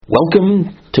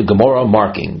Welcome to Gemara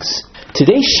Markings.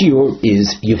 Today's shiur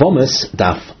is Yevamos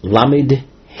Daf Lamed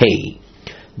Hey.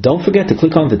 Don't forget to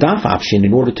click on the Daf option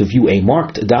in order to view a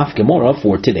marked Daf Gemara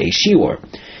for today's shiur.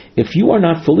 If you are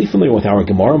not fully familiar with our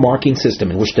Gemara marking system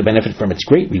and wish to benefit from its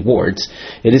great rewards,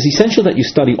 it is essential that you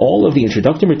study all of the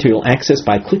introductory material accessed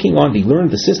by clicking on the Learn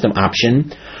the System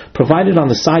option provided on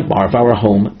the sidebar of our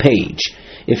home page.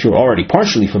 If you're already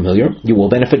partially familiar, you will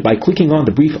benefit by clicking on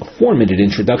the brief 4-minute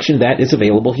introduction that is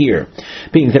available here.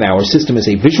 Being that our system is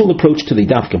a visual approach to the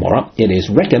Daf Gemara, it is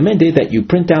recommended that you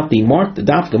print out the marked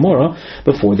Daf Gemara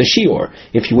before the shiur.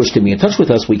 If you wish to be in touch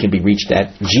with us, we can be reached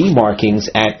at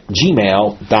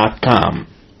gmarkings@gmail.com.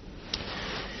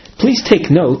 Please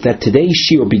take note that today's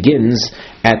shiur begins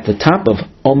at the top of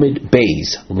Omid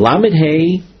Beis, Lamed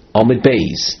Hey, Omid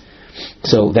Beis.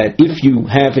 So that if you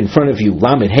have in front of you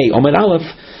Lamed Hey, Omid Aleph,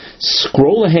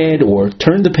 scroll ahead or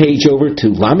turn the page over to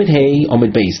Lamed Hey,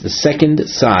 Omid Beis, the second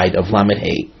side of Lamed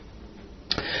Hey.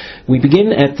 We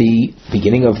begin at the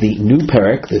beginning of the new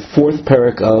parak, the fourth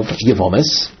parak of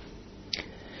Yevamos.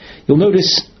 You'll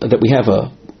notice that we have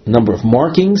a number of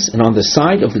markings, and on the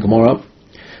side of the Gemara,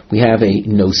 we have a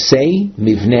Nosei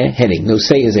Mivneh heading.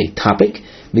 Nosei is a topic,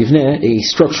 Mivneh a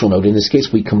structural note. In this case,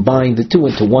 we combine the two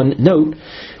into one note.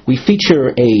 We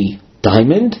feature a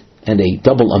diamond and a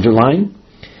double underline.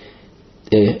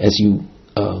 As you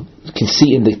can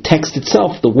see in the text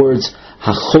itself, the words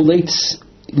Hacholetz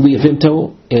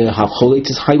Liyavimto, Hacholetz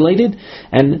is highlighted,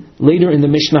 and later in the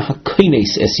Mishnah,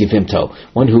 Hakoines es Yevimto,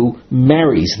 one who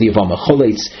marries the Yevama.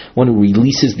 Choletz, one who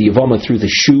releases the Yevama through the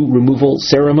shoe removal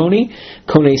ceremony.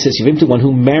 Koines es Yevimto, one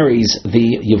who marries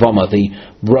the Yevama, the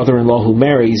brother-in-law who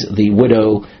marries the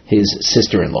widow, his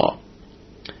sister-in-law.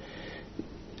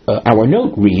 Our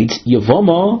note reads,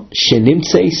 Yevama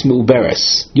shenimtse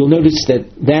smuberes. You'll notice that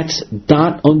that's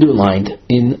dot underlined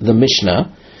in the Mishnah.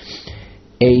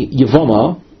 A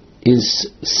Yevama is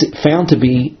found to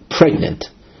be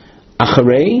pregnant.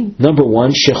 Acharei, number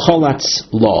one, shecholatz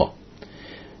law.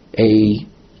 The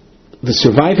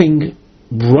surviving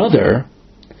brother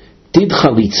did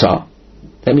chalitza.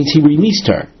 That means he released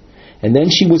her. And then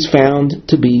she was found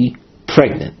to be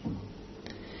pregnant.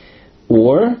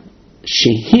 Or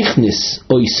shehichnis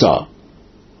oisa.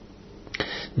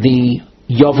 The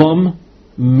Yavam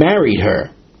married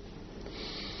her.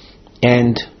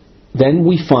 And then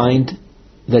we find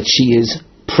that she is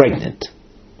pregnant.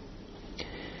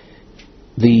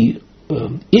 The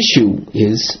issue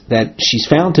is that she's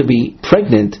found to be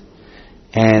pregnant,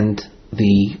 and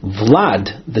the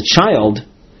Vlad, the child,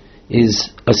 is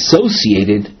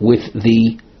associated with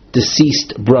the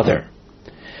deceased brother.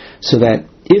 So that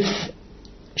if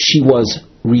she was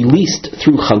released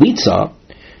through Chalitza,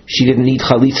 she didn't need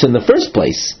Chalitza in the first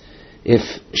place. If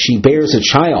she bears a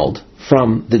child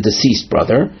from the deceased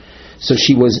brother, so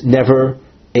she was never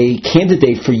a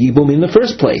candidate for Yibum in the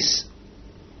first place.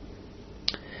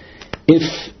 If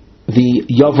the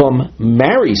Yavam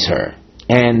marries her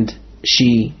and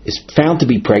she is found to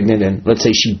be pregnant, and let's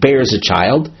say she bears a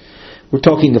child, we're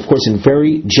talking, of course, in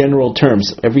very general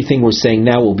terms. Everything we're saying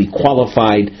now will be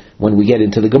qualified when we get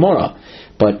into the Gemara.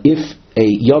 But if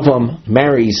a Yavam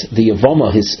marries the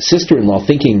Yavama, his sister-in-law,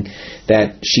 thinking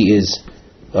that she is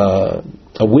a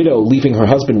widow leaving her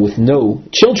husband with no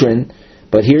children,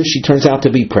 but here she turns out to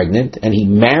be pregnant and he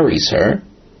marries her,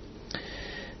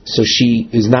 so she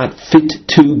is not fit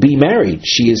to be married.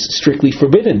 She is strictly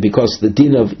forbidden because the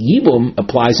din of Yibum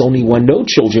applies only when no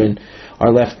children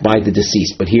are left by the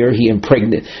deceased. But here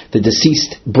the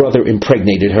deceased brother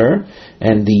impregnated her,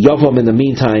 and the Yavam in the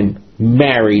meantime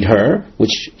married her,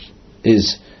 which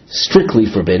is strictly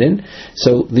forbidden.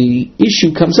 So the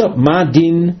issue comes up, Ma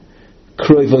din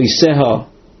kroivoiseha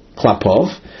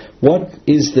klapov. What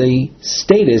is the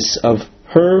status of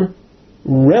her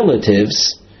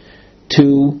relatives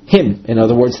to him? In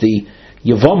other words, the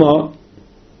Yavama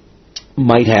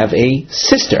might have a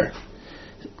sister.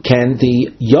 Can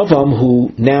the Yavam,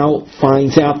 who now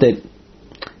finds out that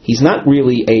he's not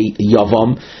really a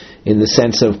Yavam in the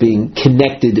sense of being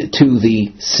connected to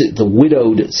the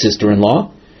widowed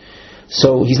sister-in-law,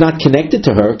 so he's not connected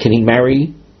to her, can he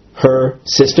marry her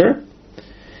sister?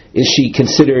 Is she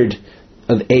considered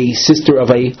a sister of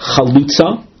a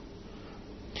chalutza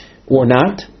or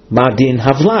not? Madin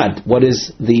Havlad. What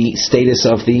is the status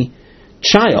of the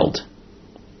child?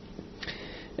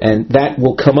 And that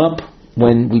will come up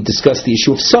when we discuss the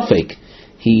issue of Suffolk.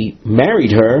 He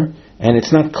married her, and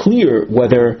it's not clear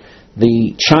whether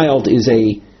the child is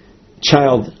a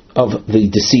child of the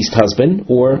deceased husband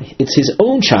or it's his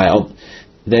own child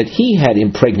that he had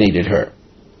impregnated her.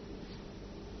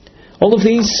 All of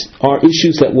these are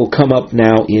issues that will come up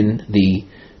now in the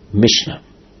Mishnah.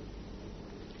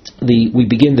 we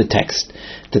begin the text.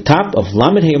 The top of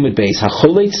Lamed Hayomid Beis,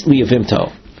 Hacholetz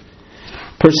Liyavimto.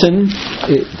 Person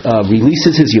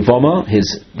releases his Yavama,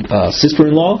 his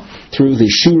sister-in-law, through the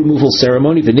shoe removal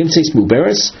ceremony, V'nimtzeis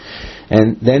Muberes,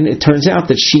 and then it turns out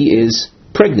that she is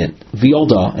pregnant,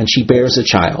 Violda, and she bears a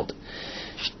child.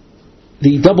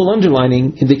 The double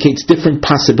underlining indicates different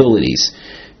possibilities.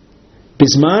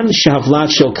 Bisman Shahavlat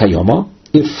Shel Kayoma,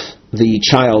 if the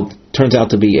child turns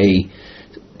out to be a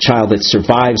child that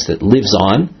survives, that lives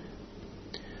on,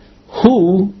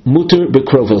 Hu muter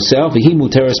bekrovosel, v'hi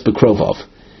muteres bekrovov.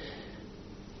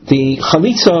 The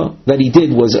chalitza that he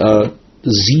did was a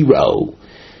 0.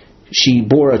 She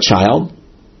bore a child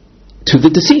to the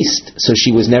deceased, so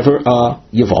she was never a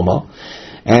yavama,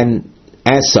 and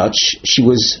as such,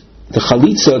 the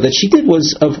chalitza that she did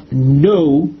was of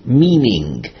no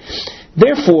meaning.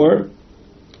 Therefore,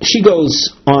 she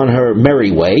goes on her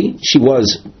merry way. She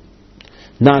was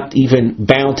not even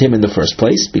bound to him in the first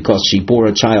place, because she bore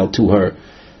a child to her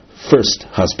first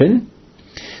husband.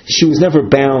 She was never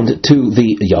bound to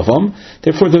the Yavam.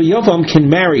 Therefore, the Yavam can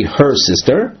marry her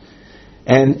sister,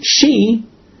 and she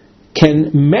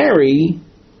can marry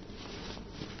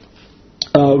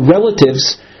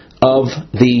relatives of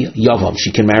the Yavam.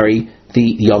 She can marry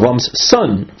the Yavam's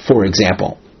son, for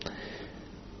example.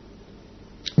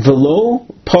 Velo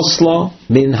posla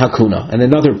min hakuna. And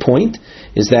another point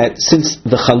is that since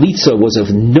the chalitza was of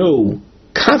no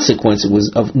consequence, it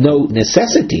was of no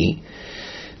necessity,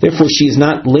 therefore she is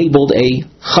not labeled a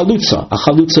chalutza. A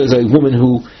chalutza is a woman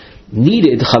who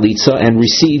needed chalitza and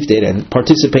received it and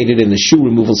participated in the shoe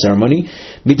removal ceremony.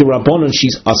 Midrabanan,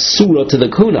 she's asura to the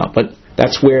kuna, but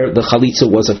that's where the chalitza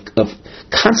was of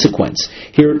consequence.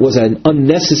 Here it was an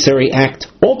unnecessary act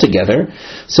altogether,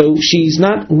 so she's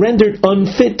not rendered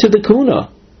unfit to the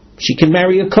kuna. She can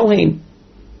marry a kohen.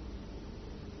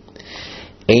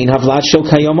 Ein havlat shel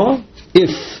kayama.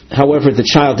 If, however, the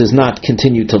child does not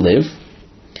continue to live,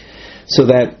 so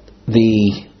that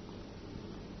the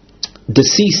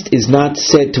deceased is not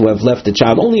said to have left the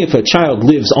child. Only if a child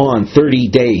lives on 30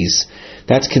 days,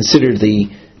 that's considered the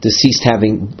deceased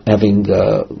having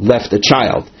left a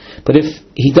child. But if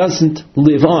he doesn't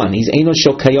live on, he's eino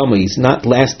shel kayama, he's not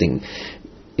lasting.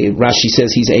 Rashi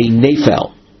says he's a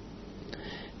nefel.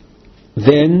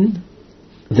 Then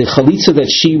the chalitza that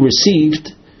she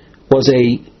received was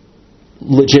a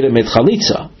legitimate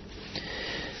chalitza.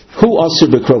 Who asur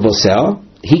bekrovosel?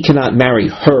 He cannot marry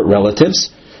her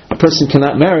relatives. A person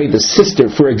cannot marry the sister,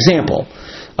 for example,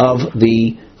 of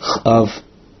the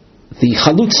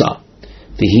chalutza.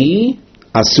 V'hi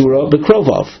asura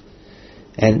bekrovov,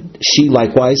 and she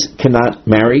likewise cannot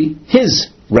marry his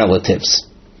relatives.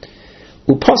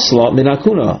 Upasla min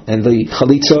hakuna, and the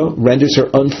chalitza renders her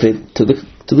unfit to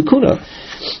the kuna.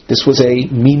 This was a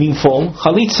meaningful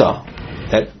chalitza.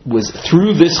 That was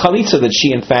through this chalitza that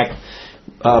she, in fact,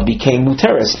 became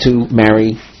muteres to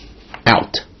marry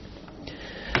out.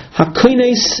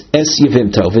 Hakoines es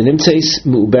yevimto v'nimtzeis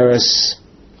mu'beres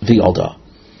v'yolda.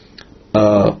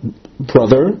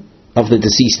 Brother of the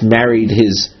deceased married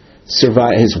his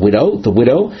widow, the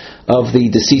widow of the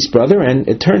deceased brother, and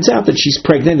it turns out that she's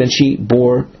pregnant and she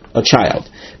bore a child.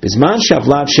 Bisman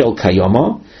shavlav shel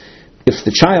kayoma. If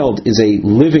the child is a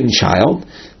living child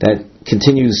that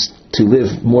continues to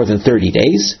live more than 30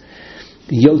 days,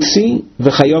 Yotzi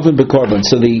v'chayovim bekorban.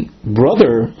 So the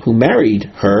brother who married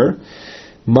her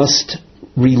must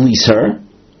release her.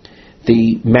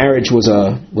 The marriage was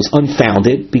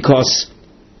unfounded because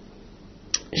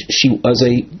she was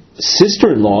a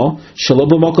sister-in-law, shelo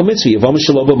b'makom mitzvah, Yavama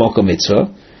shelo b'makom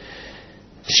mitzvah.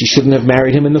 She shouldn't have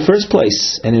married him in the first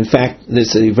place. And in fact,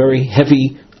 there's a very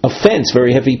heavy offense,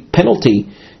 very heavy penalty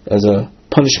as a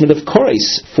punishment of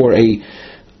kores for a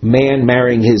man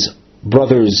marrying his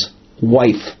brother's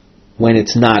wife when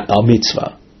it's not a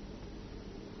mitzvah.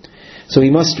 So he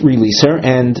must release her,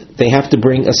 and they have to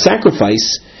bring a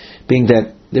sacrifice, being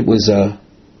that it was an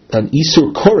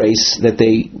isur kores that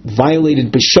they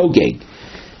violated b'shogeg.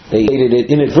 They did it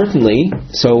inadvertently,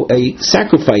 so a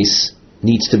sacrifice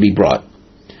needs to be brought.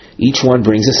 Each one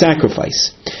brings a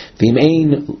sacrifice. V'im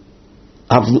ein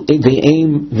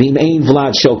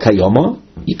vlad shel kayoma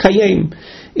yikayem.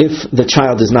 If the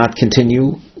child does not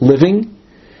continue living,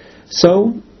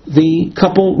 so the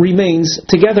couple remains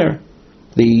together.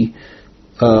 The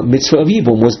mitzvah of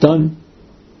Yibum was done.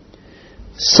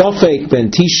 Sofek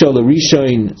ben Tisha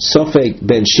l'Rishon, Sofek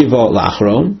ben Shiva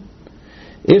l'Achron.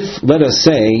 If, let us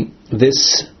say,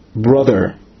 this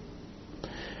brother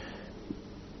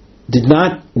did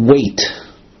not wait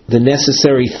the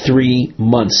necessary 3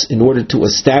 months in order to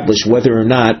establish whether or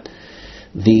not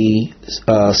the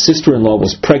sister-in-law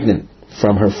was pregnant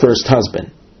from her first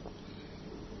husband,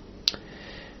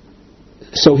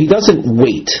 So he doesn't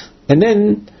wait. And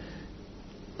then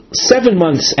 7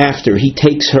 months after he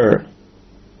takes her,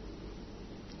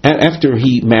 after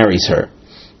he marries her,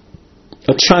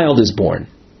 a child is born.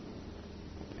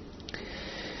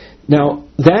 Now,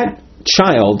 that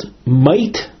child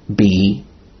might be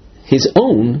his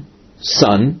own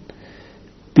son,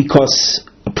 because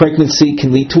a pregnancy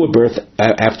can lead to a birth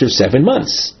after 7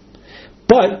 months.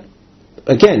 But,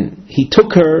 again, he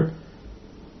took her,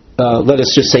 let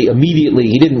us just say immediately,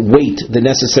 he didn't wait the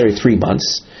necessary 3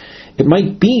 months. It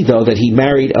might be, though, that he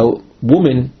married a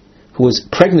woman who was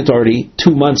pregnant already,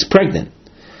 2 months pregnant.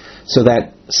 So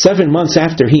that 7 months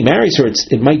after he marries her,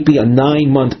 it might be a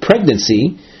 9-month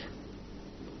pregnancy,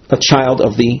 a child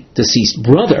of the deceased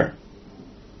brother.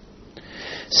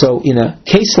 So in a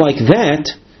case like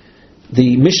that,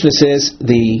 the Mishnah says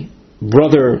the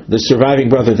brother, the surviving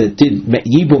brother that did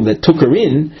Yibum, that took her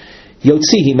in,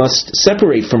 Yotzi, he must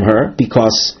separate from her,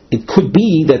 because it could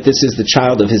be that this is the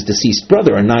child of his deceased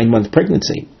brother, a 9-month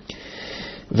pregnancy.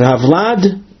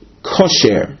 V'havlad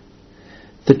kosher.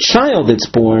 The child that's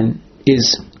born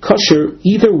is kosher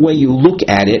either way you look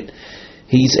at it.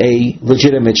 He's a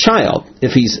legitimate child.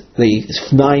 If he's the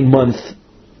 9-month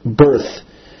birth,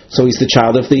 so he's the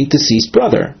child of the deceased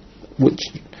brother,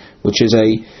 which is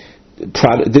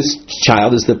this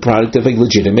child is the product of a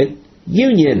legitimate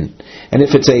union. And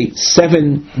if it's a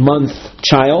 7-month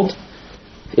child,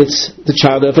 it's the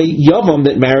child of a Yavam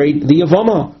that married the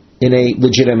Yavama in a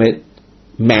legitimate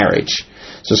marriage.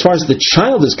 So as far as the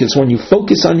child is concerned, you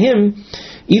focus on him.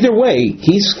 Either way,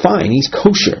 he's fine. He's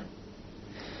kosher.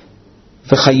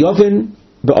 V'chayovin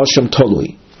b'osham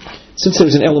tolui. Since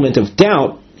there's an element of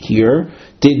doubt here,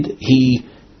 did he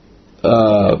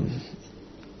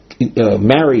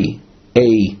marry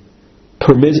a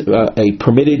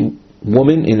permitted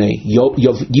woman in a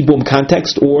Yibum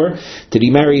context, or did he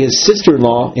marry his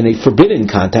sister-in-law in a forbidden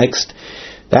context?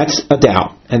 That's a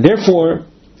doubt. And therefore,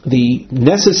 the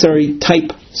necessary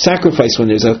type sacrifice, when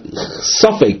there's a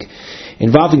suffix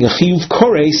involving a chiyuv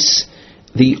kores,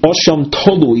 the osham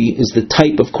tolui is the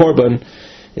type of korban.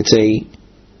 It's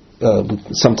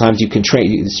sometimes you can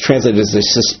it's translated as a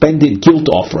suspended guilt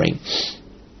offering,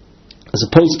 as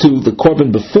opposed to the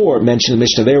korban before mentioned in the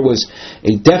Mishnah. There was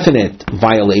a definite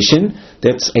violation.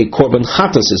 That's a korban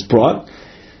chatas is brought,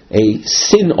 a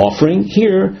sin offering.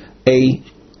 Here, a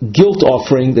guilt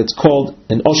offering that's called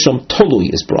an osham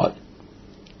tolui is brought.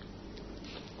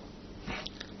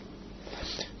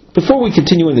 Before we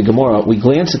continue in the Gemara, we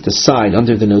glance at the side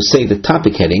under the nosei, the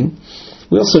topic heading.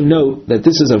 We also note that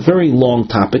this is a very long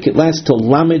topic. It lasts till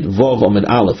Lamed Vav Amud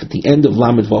Aleph, at the end of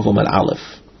Lamed Vav Amud Aleph.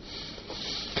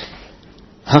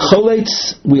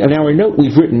 Hacholetz, in our note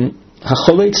we've written,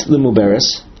 Hacholetz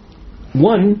Lemuberes,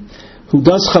 one who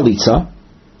does chalitza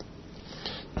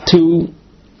to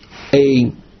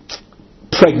a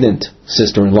pregnant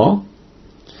sister-in-law,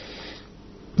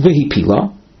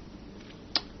 Vihipila,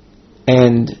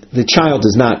 and the child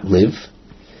does not live,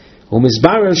 and with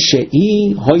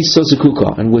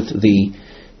the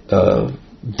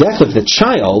death of the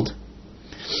child,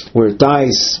 where it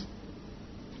dies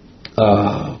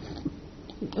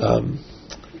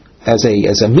as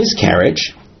a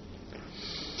miscarriage,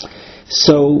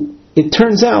 so it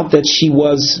turns out that she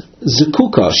was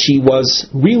zekuka, she was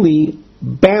really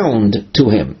bound to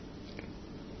him.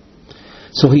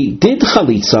 So he did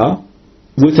chalitza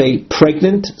with a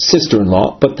pregnant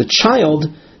sister-in-law, but the child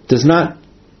does not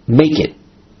make it.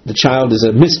 The child is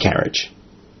a miscarriage.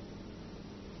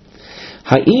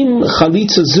 Ha'im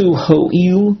chalitza zu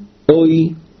ho'il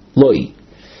oi loi.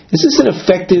 Is this an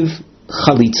effective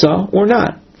chalitza or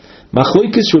not?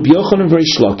 Machloikis Rabbi Yochanan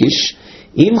v'Reish Lakish.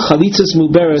 Im chalitzas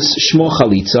muberes shmo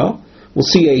chalitza. We'll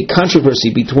see a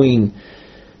controversy between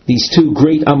these two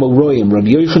great Amoraim, Rabbi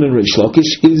Yochanan and Reish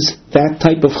Lakish. Is that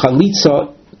type of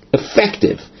chalitza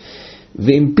effective?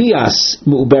 V'im bias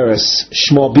muberes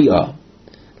shmo bia.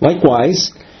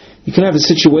 Likewise, you can have a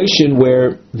situation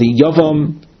where the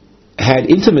Yavam had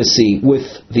intimacy with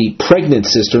the pregnant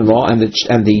sister-in-law, and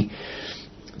the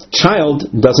child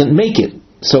doesn't make it.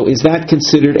 So is that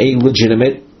considered a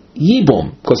legitimate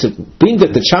Yibum? Because being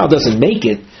that the child doesn't make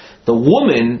it, the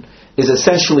woman is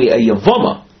essentially a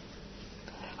Yavama.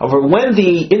 However, when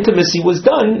the intimacy was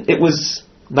done, it was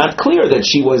not clear that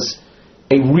she was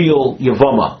a real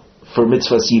Yavama for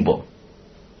mitzvahs Yibum,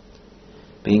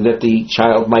 being that the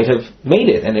child might have made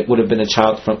it, and it would have been a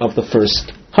child of the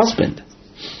first husband.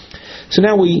 So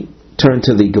now we turn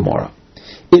to the Gemara.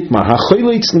 Itmar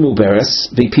ha'choyleitz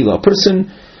l'muberes v'pila. A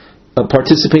person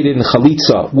participated in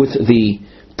chalitza with the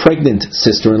pregnant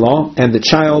sister-in-law, and the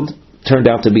child turned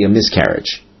out to be a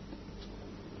miscarriage.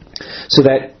 So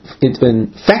that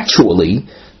factually,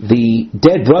 the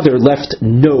dead brother left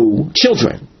no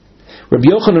children. Rabbi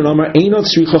Yochanan Amar Einot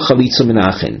Tzricha Chalitza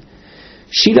Minachin.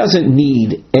 She doesn't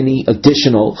need any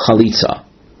additional chalitza.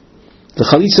 The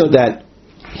chalitza that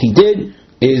he did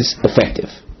is effective.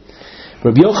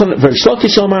 Rabbi Yochanan Rish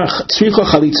Lakish Amar Tzricha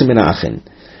Chalitza Minachin.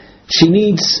 She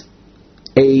needs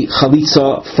a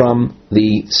chalitza from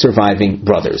the surviving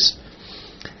brothers,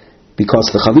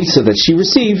 because the chalitza that she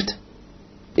received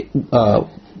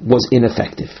was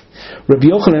ineffective. Rabbi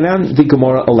Yochanan, the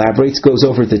Gemara elaborates, goes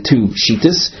over the two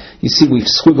shitas. You see, we've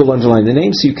squiggled underlined the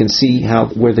names so you can see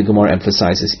where the Gemara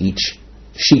emphasizes each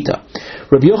shita.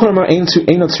 Rabbi Yochanan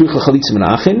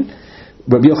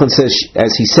Rabbi Yochanan says,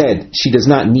 as he said, she does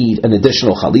not need an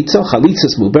additional chalitza.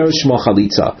 Chalitzas muberes shma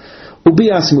chalitza,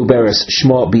 ubias muberes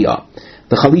shma bia.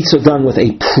 The chalitza done with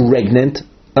a pregnant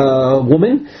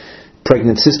woman,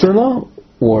 pregnant sister-in-law,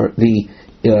 or the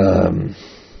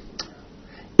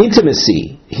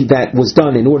intimacy that was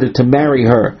done in order to marry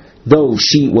her, though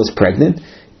she was pregnant,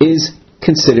 is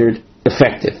considered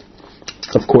effective.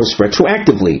 Of course,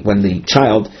 retroactively, when the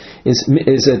child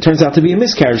turns out to be a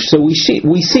miscarriage, so we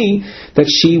see that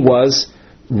she was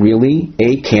really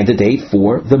a candidate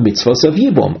for the mitzvahs of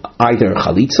Yibum, either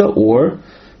chalitza or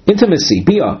intimacy,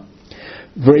 bia.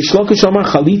 Reish Lakish Amar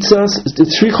chalitzas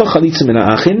tzricha chalitza min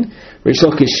ha'achin. Reish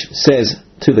Lakish says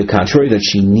to the contrary, that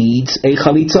she needs a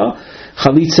chalitza.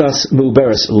 Chalitzas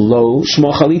muberes lo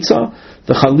shma chalitza.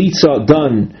 The chalitza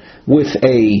done with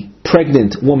a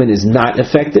pregnant woman is not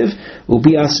effective.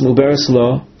 Ubias muberes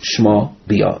lo shma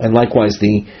bia. And likewise,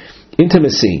 the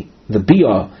intimacy, the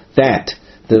bia that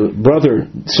the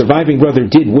surviving brother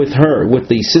did with her, with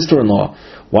the sister-in-law,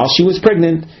 while she was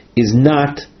pregnant, is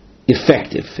not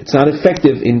effective. It's not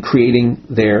effective in creating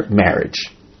their marriage.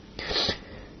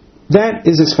 That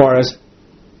is as far as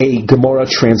a Gemara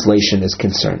translation is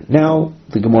concerned. Now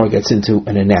the Gemara gets into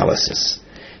an analysis.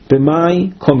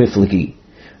 B'mai komifligi.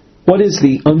 What is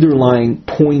the underlying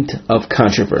point of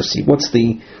controversy? What's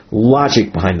the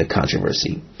logic behind the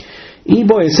controversy?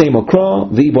 Well,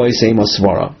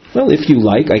 if you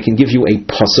like, I can give you a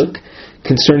pasuk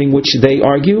concerning which they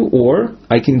argue, or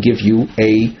I can give you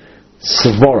a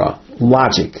svara,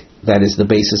 logic, that is the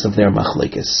basis of their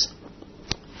machlekes.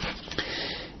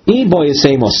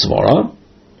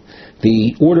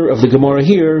 The order of the Gemara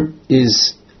here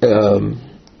is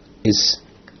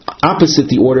opposite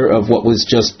the order of what was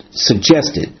just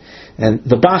suggested. And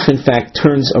the Bach, in fact,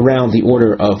 turns around the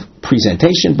order of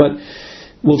presentation, but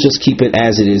we'll just keep it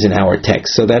as it is in our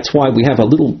text. So that's why we have a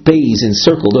little bays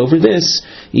encircled over this,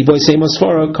 Iboy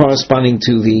Seimosfara, corresponding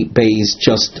to the bays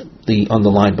just on the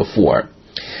line before.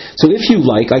 So if you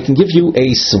like, I can give you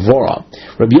a svara.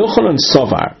 Rabbi Yochanan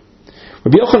Savar,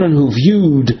 Rabbi Yochanan, who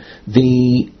viewed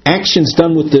the actions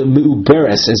done with the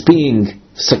Mu'beres as being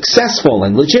successful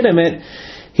and legitimate,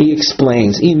 he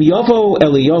explains, Im Yavo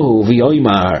Eliyahu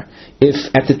v'yoymar, if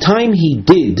at the time he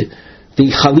did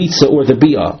the chalitza or the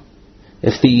bia,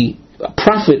 if the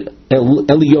prophet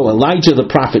Elijah the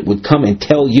prophet would come and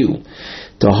tell you,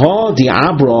 Taha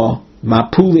di'abra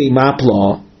mapule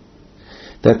mapla,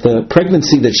 that the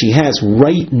pregnancy that she has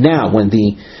right now, when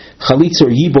the chalitza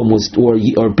or yibum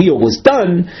or bia was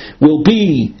done, will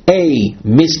be a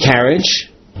miscarriage.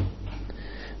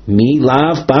 Mi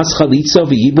lav bas chalitza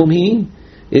v'yibum hi.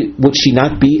 Would she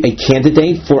not be a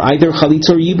candidate for either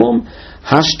chalitza or yibum?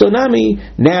 Hashtonami,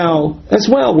 now as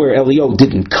well, where Elio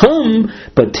didn't come,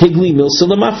 but Tigli Milsa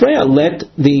Lemafreya, let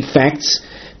the facts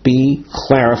be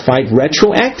clarified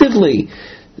retroactively.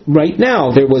 Right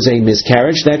now, there was a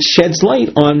miscarriage that sheds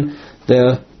light on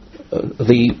we'll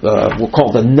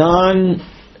call the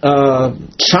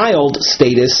non-child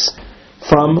status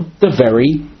from the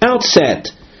very outset.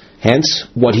 Hence,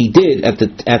 what he did at the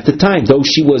time, though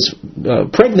she was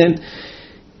pregnant,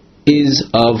 is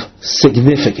of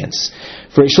significance.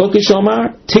 For Reish Lakish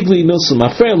Omar, Tigli Milsa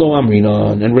Mafreya Lo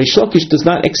Amrinon, and Reish Lakish does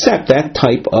not accept that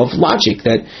type of logic,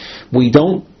 that we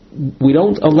don't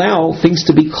allow things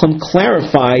to become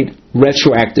clarified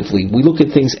retroactively. We look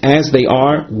at things as they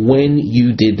are when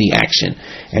you did the action.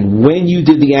 And when you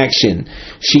did the action,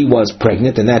 she was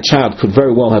pregnant, and that child could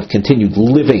very well have continued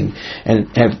living and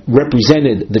have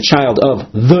represented the child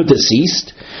of the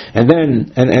deceased. And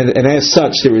then, and as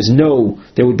such, there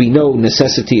would be no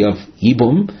necessity of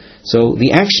yibum. So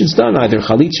the actions done, either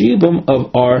chalit or yibum,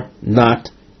 are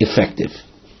not effective.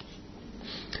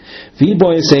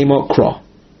 V'boyasemo kra.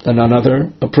 And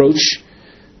another approach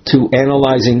to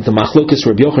analyzing the machlokas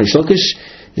Rabbi Yochanan and Shlokish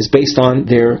is based on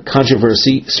their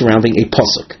controversy surrounding a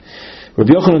pasuk.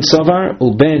 Rabbi Yochanan Savar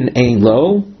uben ein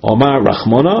lo Omar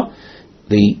Rachmona.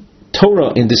 The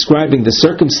Torah, in describing the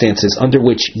circumstances under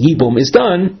which Yibum is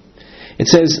done, it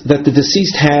says that the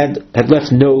deceased had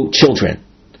left no children.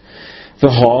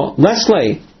 V'ha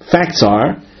leslay, facts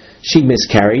are, she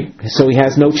miscarried, so he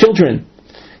has no children.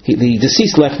 The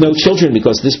deceased left no children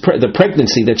because the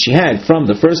pregnancy that she had from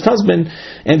the first husband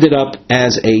ended up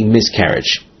as a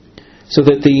miscarriage. So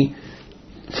that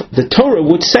the Torah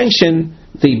would sanction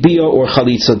the bia or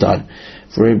chalitza done.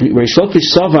 For Reish Lakish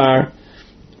Savar,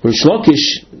 Reish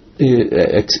Lakish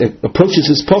approaches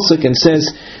this pasuk and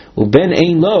says, "Uben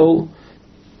ein lo"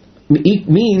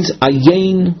 means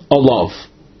ayin alav.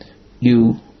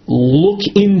 You look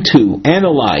into,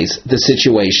 analyze the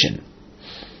situation.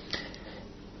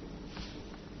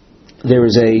 There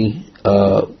is a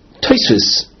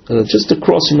Tosfos just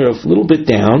across from here, a little bit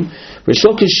down. Reish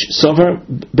Lakish Savar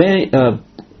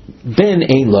ben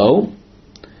ein lo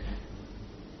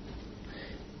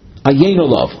ayin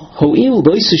olav ho'il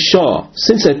b'isha.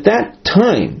 Since at that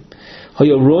time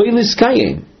hayoroi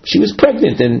liskayim, she was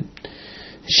pregnant and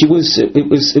it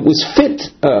was fit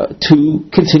to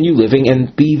continue living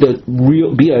and be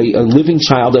a living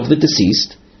child of the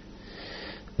deceased.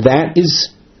 That is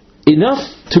enough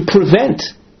to prevent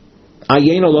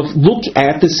ayin olav. Look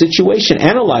at the situation,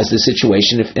 analyze the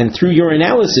situation, and through your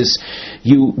analysis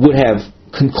you would have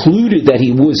concluded that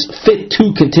he was fit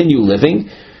to continue living.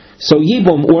 So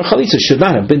Yibum or Chalitza should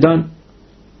not have been done.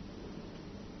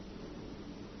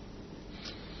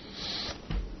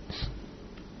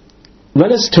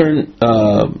 Let us turn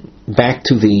back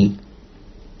to the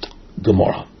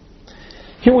Gemara.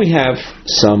 Here we have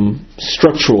some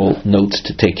structural notes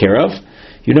to take care of.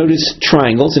 You notice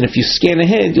triangles, and if you scan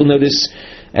ahead, you'll notice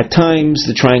at times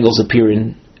the triangles appear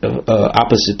in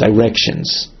opposite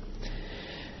directions.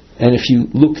 And if you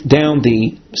look down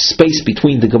the space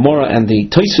between the Gemara and the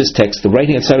Tosfos text, the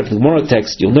right-hand side of the Gemara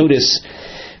text, you'll notice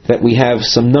that we have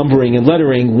some numbering and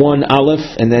lettering, 1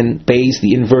 aleph, and then bays,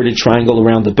 the inverted triangle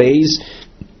around the bays,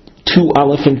 2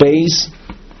 aleph and bays,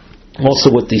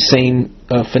 also with the same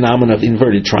phenomenon of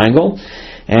inverted triangle,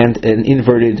 and an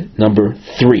inverted number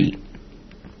 3,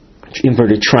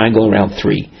 inverted triangle around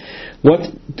 3. What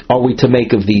are we to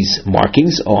make of these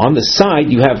markings? On the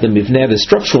side, you have the mivneh, the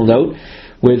structural note,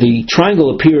 where the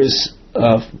triangle appears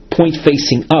point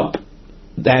facing up.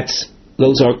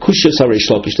 Those are kushas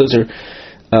Reish Lakish. Those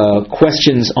are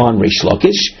questions on Reish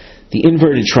Lakish. The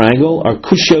inverted triangle are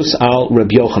kushos al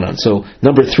Rabbi Yochanan. So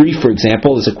number 3, for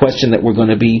example, is a question that we're going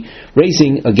to be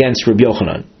raising against Rabbi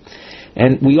Yochanan.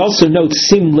 And we also note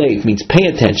sim leiv, means pay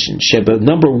attention. Sheba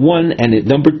number 1 and at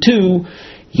number 2,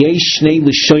 yesh shnei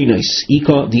lishonos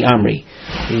ika di amri.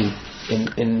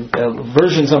 In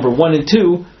versions number 1 and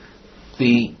 2,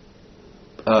 the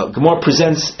Gemara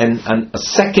presents a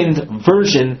second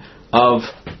version of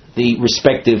the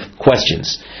respective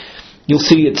questions. You'll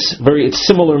see it's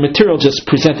similar material, just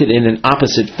presented in an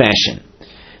opposite fashion.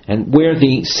 And where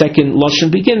the second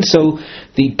lashon begins, so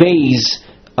the bays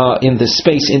in the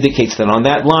space indicates that on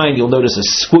that line you'll notice a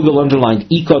squiggle underlined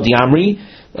Ika Diamri.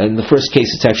 In the first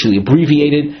case it's actually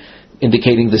abbreviated,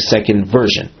 indicating the second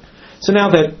version. So now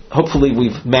that hopefully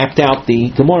we've mapped out the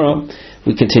Gemara,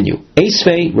 we continue.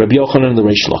 Eisvei Rabbi Yochanan the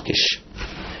Reish Lakish.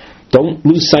 Don't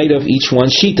lose sight of each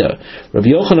one's shita. Rabbi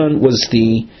Yochanan was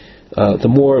the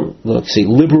more, let's say,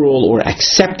 liberal or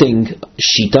accepting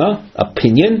shita,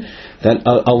 opinion, that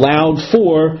allowed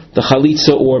for the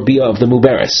chalitza or bia of the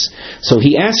muberes. So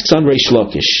he asks on Reish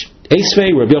Lakish,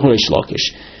 Eisvei Rabbi Yochanan Reish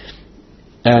Lakish.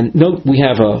 And note we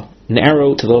have an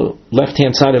arrow to the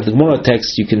left-hand side of the Gemara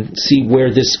text. You can see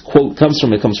where this quote comes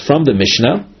from. It comes from the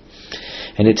Mishnah.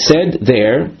 And it said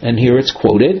there, and here it's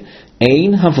quoted,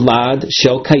 Ein havlad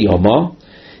shel kayoma,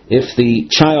 if the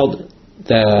child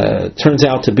turns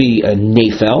out to be a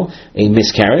nefel, a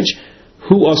miscarriage,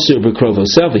 hu asur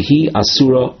b'krovosav, he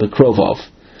asura b'krovov,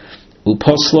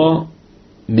 uposla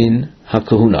min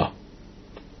hakahuna.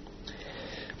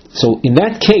 So in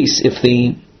that case, if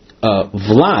the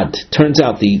vlad turns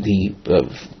out, the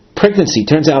pregnancy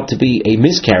turns out to be a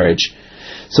miscarriage,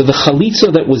 so the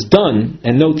chalitza that was done,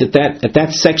 and note that at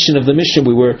that section of the Mishnah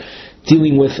we were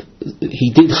dealing with,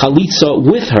 he did chalitza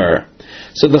with her.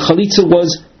 So the chalitza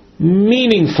was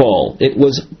meaningful, it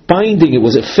was binding, it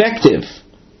was effective.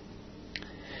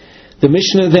 The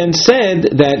Mishnah then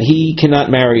said that he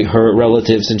cannot marry her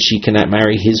relatives and she cannot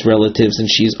marry his relatives and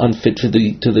she is unfit to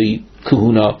the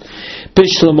kahuna.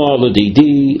 Bishlamar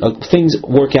l'didi, things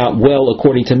work out well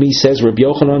according to me, says Rabbi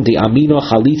Yochanan, the amino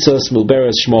chalitza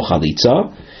smuberes shmo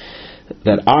chalitza,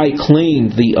 that I claim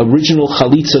the original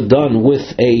chalitza done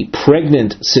with a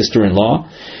pregnant sister-in-law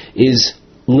is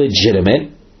legitimate.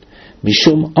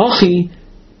 Mishum achi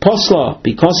posla,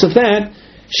 because of that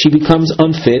she becomes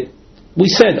unfit We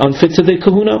said unfit to the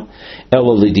kahuna.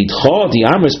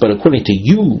 But according to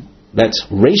you, that's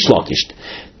Reish Lakish,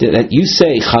 that you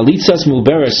say chalitzas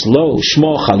muberes lo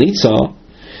shmo chalitza,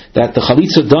 that the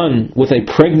chalitza done with a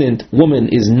pregnant woman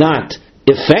is not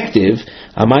effective.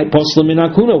 Amai posla min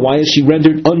hakuna. Why is she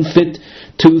rendered unfit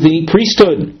to the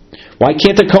priesthood? Why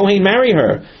can't a kohen marry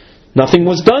her? Nothing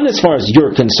was done as far as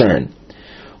you're concerned.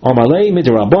 Amalei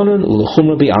midrabanan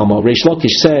ulechumra bi'alma. Reish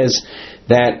Lakish says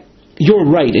that you're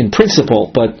right in principle,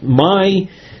 but my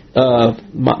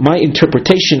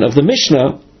interpretation of the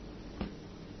Mishnah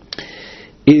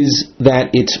is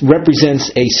that it represents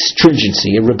a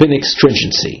stringency, a rabbinic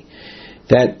stringency.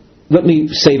 That, let me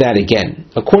say that again.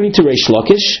 According to Reish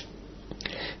Lakish,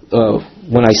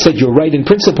 when I said you're right in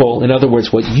principle, in other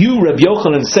words, what you, Reb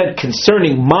Yochanan, said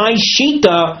concerning my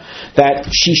shita, that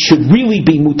she should really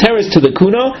be muteres to the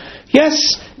kuna,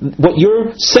 yes, what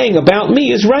you're saying about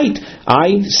me is right.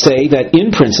 I say that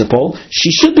in principle,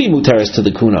 she should be muteres to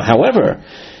the kuna. However,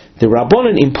 the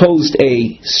Rabbanan imposed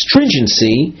a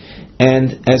stringency,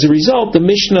 and as a result, the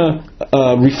Mishnah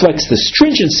reflects the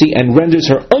stringency and renders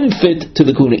her unfit to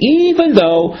the kuna, even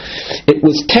though it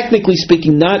was technically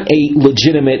speaking not a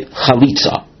legitimate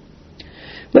chalitza.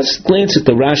 Let's glance at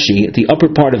the Rashi, at the upper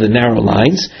part of the narrow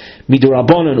lines.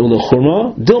 Midurabanan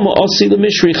ulechurma dilma osi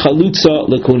lemishri chalutza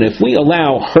lekuna. If we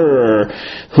allow her,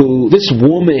 this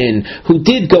woman who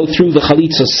did go through the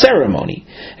chalitza ceremony,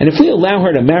 and if we allow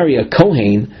her to marry a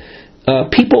kohen,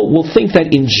 people will think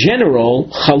that in general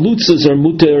chalutzas are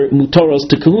mutaros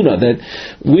to kahuna, that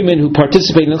women who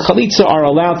participate in chalitza are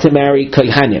allowed to marry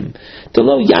kohanim.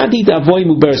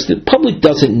 The public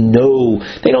doesn't know.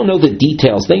 They don't know the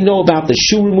details. They know about the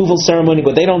shoe removal ceremony,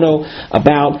 but they don't know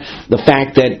about the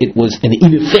fact that it was an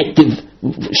ineffective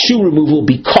shoe removal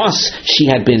because she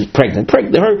had been pregnant.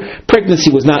 Her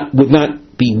pregnancy would not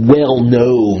be well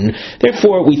known.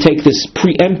 Therefore, we take this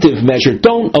preemptive measure.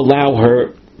 Don't allow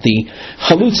her, the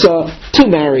chalutza, to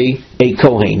marry a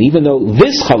kohen, even though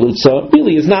this chalutza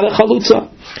really is not a chalutza.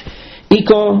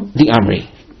 Iko the Amri.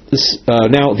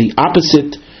 Now the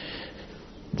opposite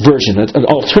version, an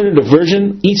alternative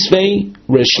version, Itzvei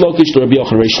Reish Lakish to Rabbi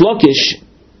Yochanan. Reish Lakish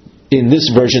in this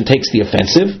version takes the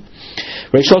offensive.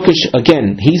 Reish Lakish,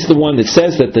 again, he's the one that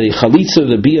says that the chalitza,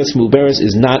 the bias muberes,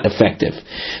 is not effective.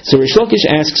 So Reish Lakish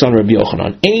asks on Rabbi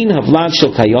Yochanan, Ein havlad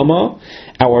shel kayoma.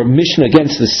 Our Mishnah,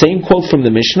 against the same quote from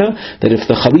the Mishnah, that if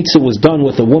the chalitza was done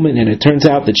with a woman and it turns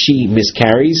out that she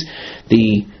miscarries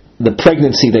the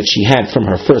pregnancy that she had from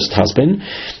her first husband,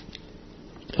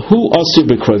 hu asur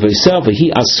b'krovav v'hi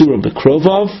asura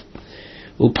b'krovav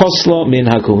uposla min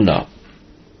hakuna.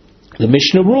 The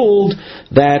Mishnah ruled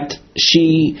that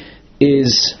she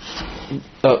is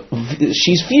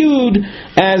she's viewed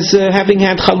as having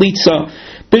had chalitza.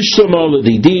 Things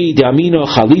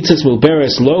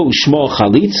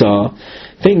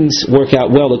work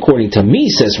out well according to me,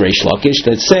 says Reish Lakish,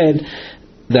 that said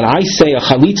that I say a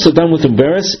chalitza done with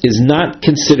umberes is not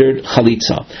considered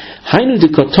chalitza. Hainu de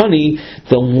kotani,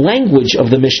 the language of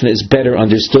the Mishnah is better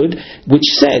understood, which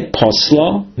said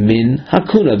posla min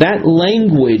hakuna. That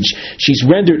language, she's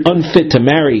rendered unfit to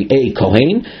marry a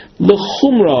kohen.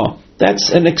 L'chumra, that's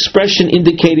an expression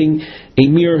indicating a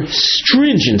mere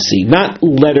stringency, not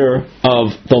letter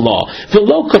of the law.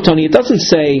 V'lo kotani, it doesn't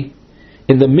say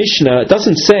in the Mishnah, it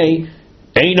doesn't say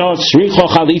eino tzricha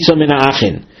chalitza min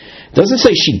ha'achin. It doesn't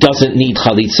say she doesn't need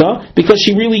chalitza, because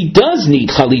she really does need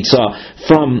chalitza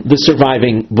from the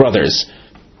surviving brothers.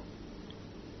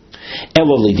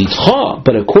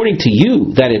 But according to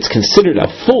you, that it's considered a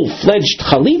full-fledged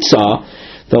chalitza,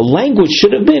 the language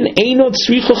should have been eino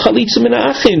tzricha chalitza min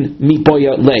ha'achin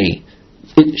miboya lei.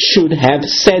 It should have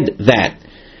said that.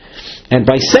 And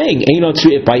by saying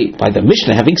by the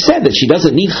Mishnah having said that she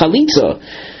doesn't need chalitza,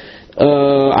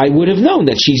 I would have known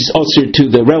that she's also to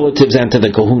the relatives and to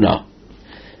the kahuna.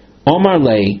 Omar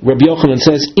lei, Rabbi Yochanan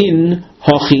says, in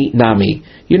hochi nami.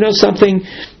 You know something?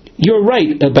 You're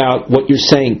right about what you're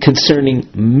saying concerning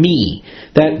me.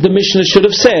 That the Mishnah should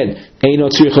have said, eino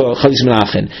tzricha chalitza min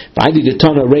ha'achin. V'aydi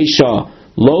detana reisha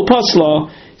lo pasla,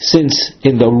 since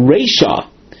in the reisha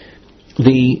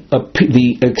the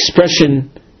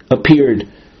expression appeared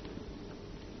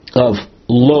of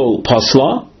lo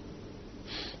pasla,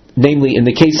 namely in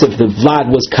the case of the Vlad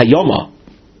was kayoma,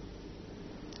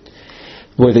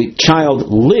 where the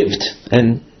child lived,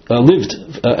 hence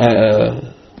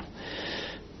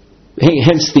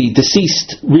the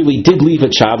deceased really did leave a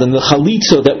child, and the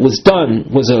chalitza that was done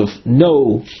was of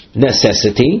no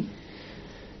necessity.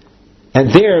 And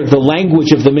there, the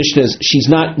language of the Mishnah is, she's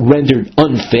not rendered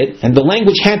unfit, and the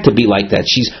language had to be like that.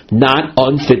 She's not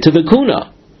unfit to the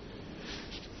kuna.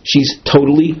 she's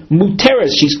totally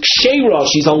muteres. She's ksheira.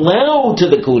 She's allowed to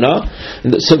the kuna.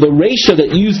 So the reisha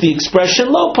that used the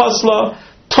expression lo pasla,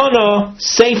 tana,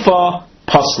 seifa,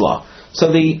 pasla.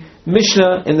 So the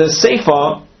Mishnah in the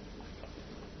seifa,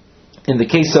 in the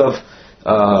case of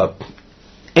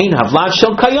ein havlad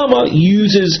shel kayama,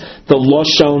 uses the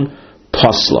lashon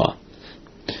pasla.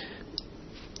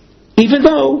 Even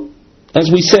though, as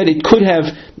we said, it could have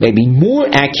maybe more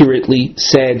accurately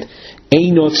said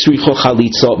einot tzricho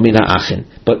chalitza min ha'achin.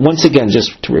 But once again,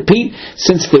 just to repeat,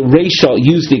 since the Reisha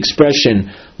used the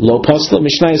expression lo pasla,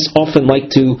 Mishnayos often like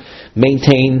to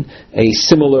maintain a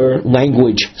similar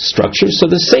language structure, so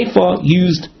the Seifa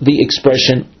used the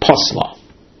expression pasla.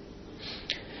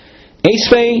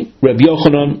 Eisvei Reb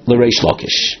Yochanan l'Reish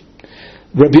Lakish.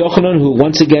 Reb Yochanan, who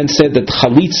once again said that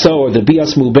chalitza or the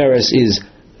bias muberes is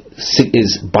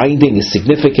binding, is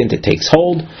significant, it takes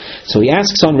hold. So he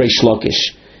asks on Reish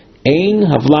Lakish, Ein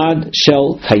havlad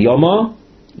shel kayoma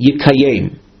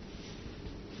yikayem.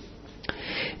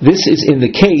 This is in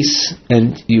the case,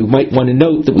 and you might want to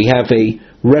note that we have a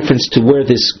reference to where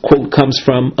this quote comes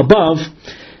from above,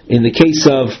 in the case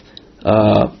of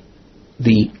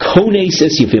the kones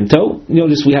es yivimto.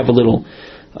 Notice we have a little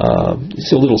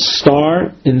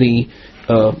star in the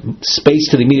space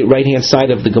to the immediate right hand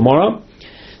side of the Gemara.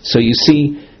 So you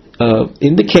see,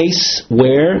 in the case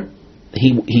where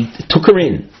he took her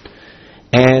in,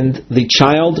 and the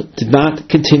child did not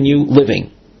continue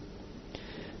living,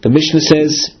 the Mishnah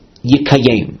says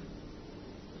yikayem.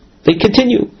 They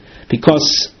continue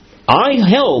because I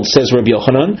held, says Rabbi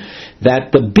Yochanan,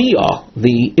 that the bia,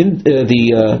 the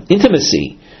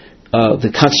intimacy,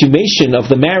 the consummation of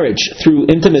the marriage through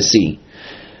intimacy,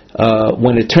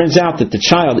 when it turns out that the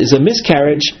child is a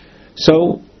miscarriage,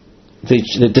 so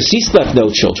the deceased left no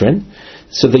children,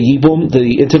 so the yibum,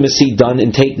 the intimacy done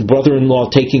in brother-in-law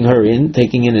taking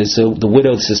in as the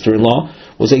widowed sister-in-law,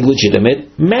 was a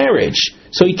legitimate marriage.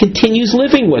 So he continues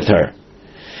living with her.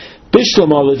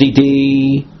 Bishlam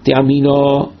aladidi, the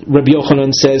Amino, Rabbi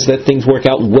Yochanan says that things work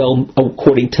out well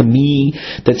according to me,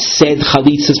 that said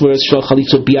chalitzas veres shel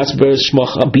chalitzo bias veres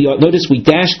shma bia. Notice we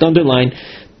dashed underline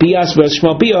bias veres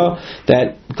shma bia,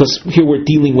 that because here we're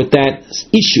dealing with that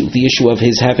issue, the issue of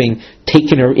his having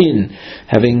taken her in,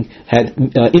 having had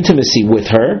intimacy with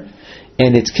her,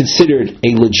 and it's considered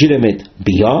a legitimate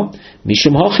bia.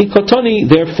 Mishum hachi katani,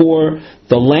 therefore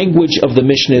the language of the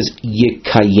Mishnah is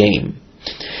yikayem.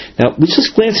 Now let's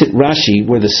just glance at Rashi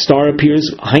where the star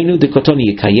appears. Hainu de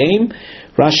katani yikayem.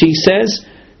 Rashi says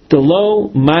the lo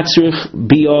matzrich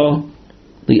bia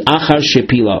li achar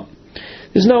shepila.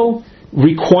 There's no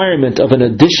requirement of an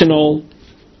additional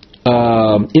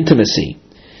intimacy.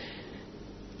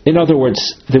 In other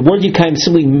words, the word yikayim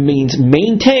simply means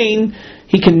maintain.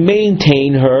 He can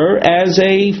maintain her as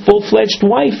a full-fledged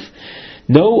wife.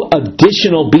 No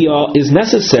additional bia is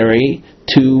necessary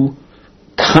to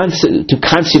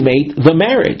consummate the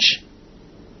marriage.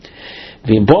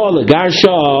 V'imbo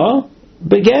legarsha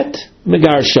beget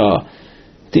megarsha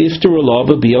tifturullah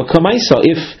b'bia kamaisa.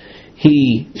 If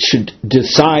he should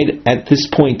decide at this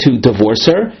point to divorce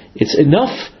her, it's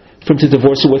enough for him to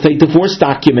divorce her with a divorce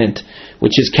document,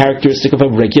 which is characteristic of a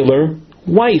regular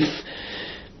wife.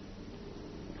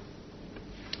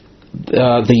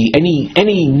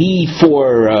 Any need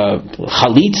for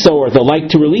chalitza or the like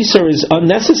to release her is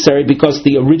unnecessary because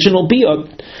the original bia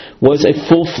was a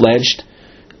full-fledged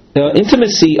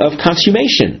intimacy of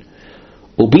consummation.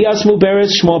 Ubias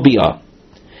muberes shma bia.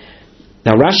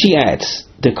 Now Rashi adds,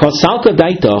 the kosalka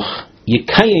daitoch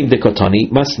yikayim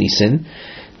dekotani masnisin.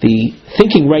 The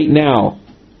thinking right now,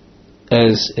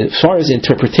 as far as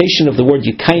interpretation of the word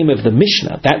yikayim of the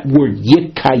Mishnah, that word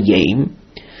yikayim,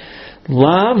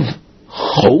 lav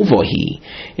chovahi,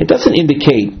 it doesn't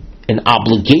indicate an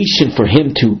obligation for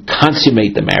him to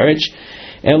consummate the marriage.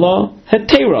 Ela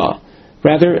hetera,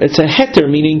 rather it's a heter,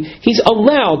 meaning he's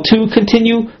allowed to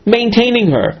continue maintaining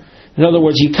her. In other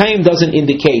words, yikayim doesn't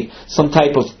indicate some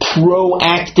type of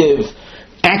proactive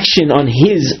action on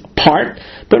his part,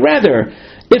 but rather,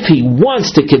 if he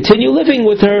wants to continue living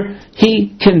with her,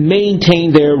 he can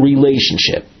maintain their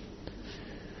relationship.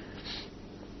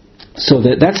 So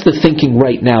that's the thinking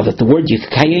right now, that the word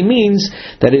yikayim means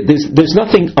that there's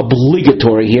nothing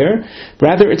obligatory here.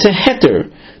 Rather, it's a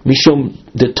heter. Mishum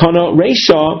the Tana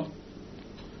Reisha,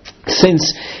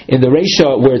 since in the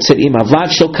Reisha where it said im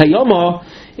avad shel kayoma,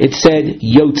 it said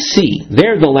yotzi.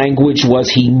 There the language was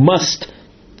he must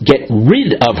get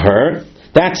rid of her.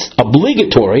 That's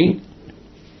obligatory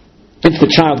if the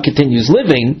child continues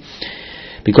living,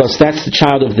 because that's the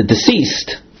child of the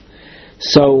deceased.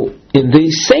 So in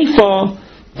the Seifa,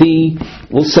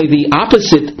 we'll say the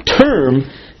opposite term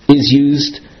is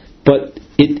used but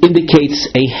it indicates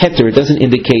a heter. It doesn't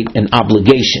indicate an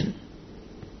obligation.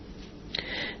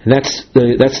 And that's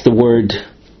the word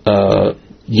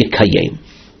yikayim.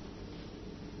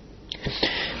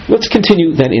 Let's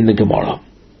continue then in the Gemara.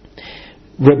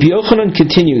 Rabbi Yochanan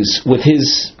continues with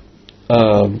his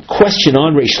question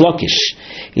on Reish Lakish.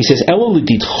 He says,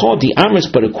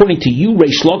 but according to you,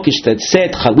 Reish Lakish, that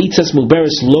said, Chalitzas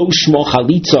muberes lo shmo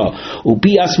chalitza,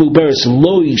 ubias muberes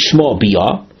lo shmo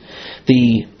bia,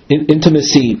 the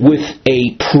intimacy with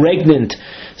a pregnant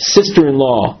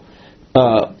sister-in-law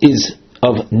is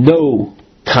of no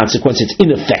consequence, it's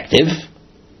ineffective.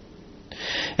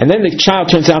 And then the child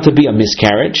turns out to be a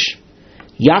miscarriage.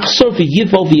 The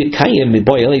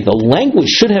language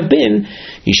should have been,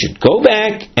 he should go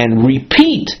back and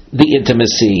repeat the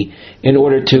intimacy in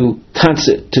order to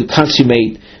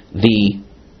consummate the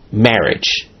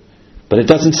marriage. But it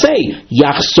doesn't say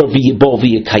Yachsor v'yibol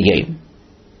v'yikayim.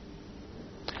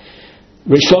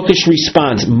 Reish Lakish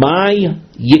responds, my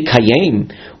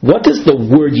yikayim. What does the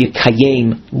word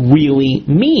yikayim really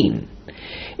mean?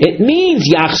 It means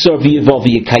Yachsor v'yivol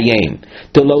v'yikayim.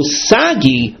 The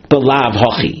losagi belav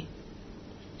hochi.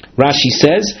 Rashi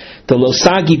says, the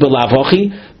losagi belav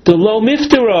hochi, the lo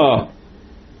miftara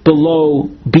below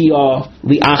bia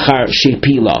li'achar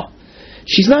shepila.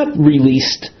 She's not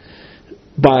released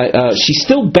by, she's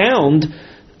still bound,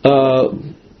 the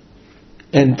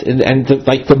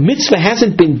mitzvah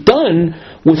hasn't been done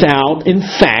without, in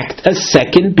fact, a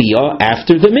second bia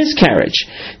after the miscarriage.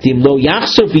 The lo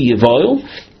yachsor v'yivol,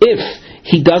 if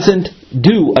he doesn't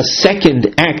do a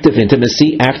second act of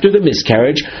intimacy after the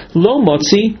miscarriage, lo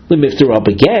motzi l'miftara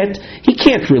beget, he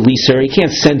can't release her, he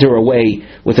can't send her away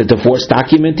with a divorce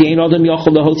document. A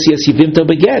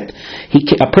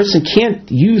person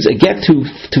can't use a get to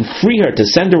free her, to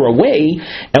send her away,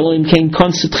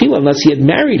 unless he had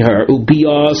married her.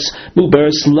 Ubias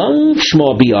muberes love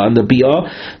shma bia, and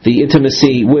the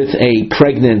intimacy with a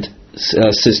pregnant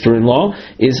sister-in-law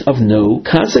is of no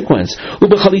consequence.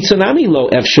 Rashi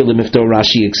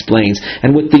explains,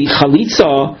 and with the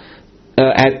chalitza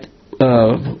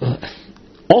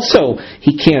also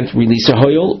he can't release a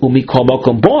hoyol umikol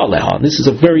makom bo aleha. This is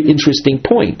a very interesting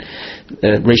point.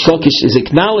 Reish Lakish is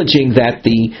acknowledging that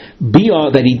the bia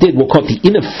that he did, we'll call it the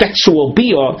ineffectual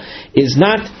bia, is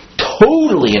not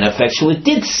totally ineffectual. It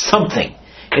did something.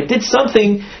 It did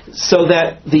something so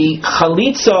that the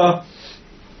chalitza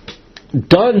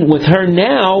done with her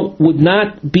now would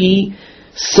not be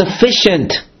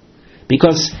sufficient,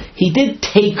 because he did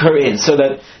take her in, so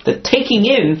that the taking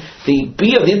in, the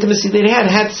bia, the intimacy they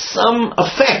had some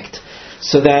effect,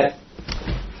 so that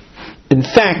in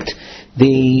fact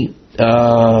the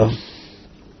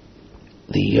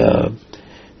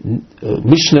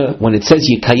Mishnah, when it says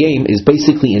Yikayim, is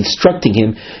basically instructing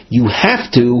him, you have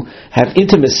to have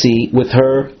intimacy with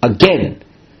her again.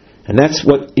 And that's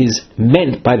what is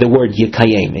meant by the word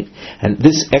Yikayim. And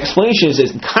this explanation is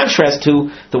in contrast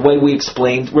to the way we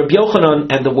explained Rabbi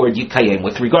Yochanan and the word Yikayim.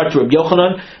 With regard to Rabbi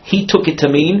Yochanan, he took it to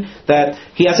mean that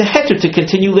he has a heter to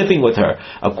continue living with her.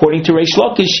 According to Reish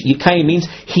Lakish, Yikayim means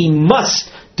he must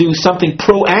do something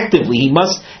proactively. He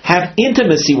must have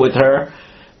intimacy with her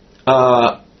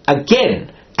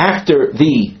again after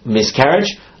the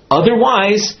miscarriage.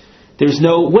 Otherwise, there's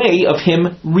no way of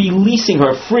him releasing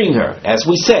her, freeing her. As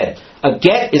we said, a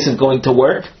get isn't going to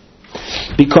work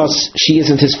because she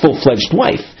isn't his full-fledged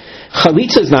wife.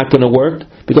 Chalitza is not going to work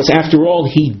because, after all,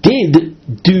 he did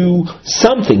do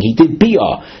something. He did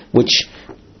bia, which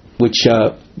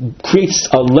creates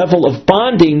a level of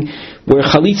bonding where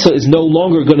chalitza is no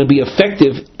longer going to be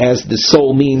effective as the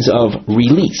sole means of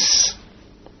release.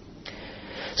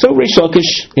 So Reish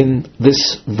Lakish, in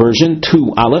this version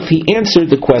 2 Aleph, he answered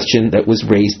the question that was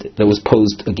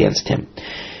posed against him.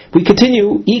 We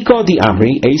continue. Ika di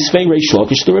Amri Eisvei Reish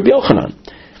Lakish to Rabbi Yochanan.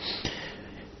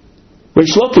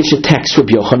 Reish Lakish attacks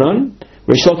Rabbi Yochanan.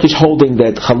 Reish Lakish holding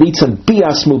that chalitza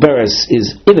bias muberes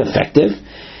is ineffective.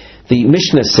 The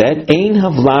Mishnah said, Ein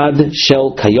havlad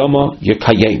shel kayama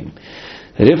yekayim.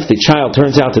 That if the child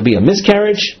turns out to be a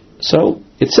miscarriage, so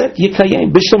it said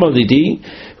Yikayim. Bishlam Alidi,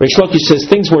 Reish Lakish says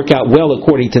things work out well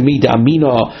according to me. The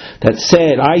Amina that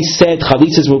said, I said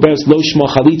chalitzas muberes lo shma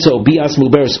chalitza, bias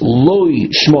muberes lo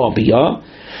shma bia.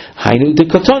 Hainu de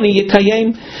katani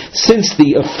Yikayim. Since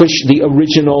the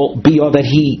original bia that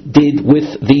he did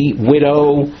with the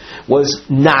widow was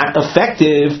not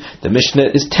effective, the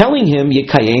Mishnah is telling him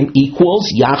Yikayim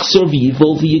equals Yachsor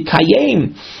v'yivol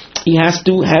v'Yikayim. He has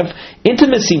to have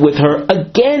intimacy with her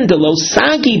again. The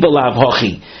losagi belav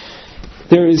hochi.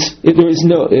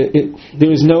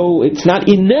 It's not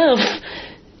enough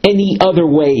any other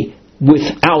way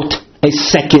without a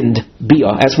second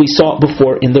bia, as we saw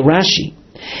before in the Rashi.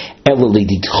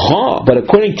 But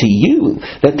according to you,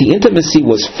 that the intimacy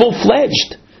was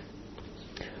full-fledged.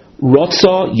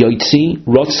 Rotza yoitzi,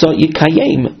 rotza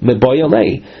yikayem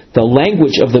meboyalei. The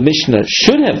language of the Mishnah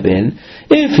should have been,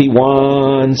 if he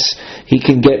wants, he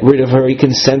can get rid of her, he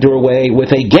can send her away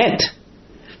with a get.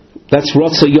 That's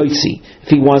rotza yoitzi. If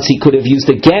he wants, he could have used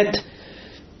a get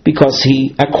because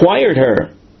he acquired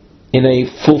her in a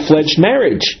full-fledged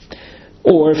marriage.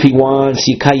 Or if he wants,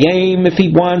 yikayem, if he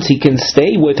wants, he can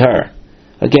stay with her.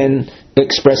 Again,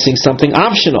 expressing something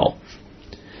optional.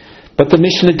 But the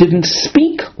Mishnah didn't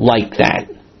speak like that.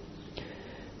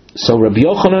 So Rabbi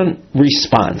Yochanan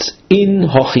responds, in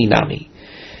hochinami.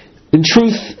 In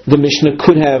truth, the Mishnah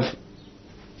could have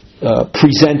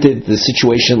presented the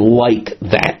situation like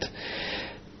that.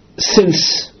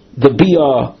 Since the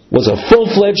bia was a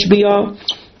full-fledged bia,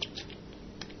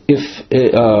 if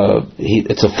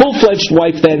it's a full-fledged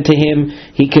wife, then to him,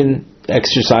 he can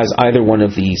exercise either one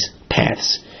of these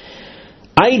paths.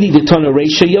 But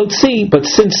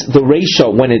since the Reisha,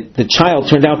 when the child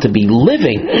turned out to be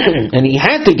living, and he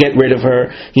had to get rid of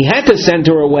her, he had to send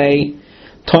her away, in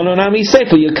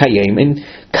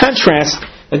contrast,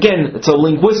 again, it's a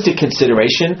linguistic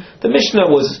consideration, the Mishnah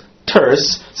was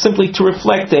terse, simply to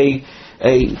reflect to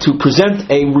present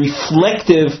a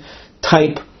reflective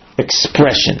type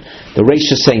expression. The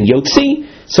Reisha is saying Yotzi,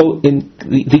 so in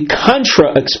the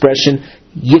contra expression,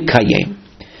 Yikayem.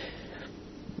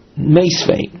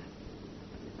 Meisvei.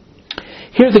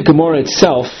 Here the Gemara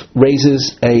itself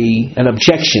raises an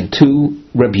objection to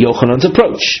Rabbi Yochanan's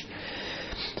approach.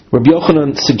 Rabbi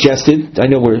Yochanan suggested, I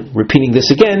know we're repeating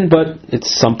this again, but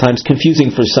it's sometimes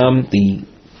confusing for some,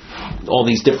 all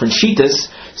these different shitas.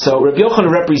 So Rabbi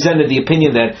Yochanan represented the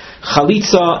opinion that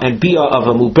chalitza and bia of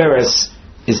a muberes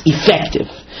is effective.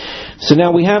 So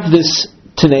now we have this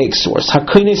Tanaic source.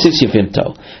 Hakoines is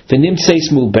yevimto,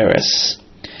 v'nimtseis muberes.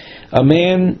 A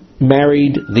man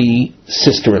married the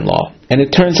sister-in-law, and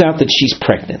it turns out that she's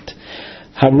pregnant.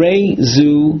 Harei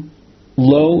zu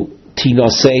lo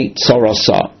tinose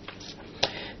tzarasa.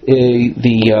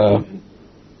 The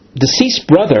deceased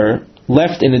brother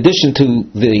left, in addition to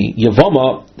the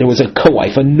Yevama, there was a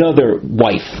co-wife, another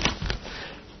wife.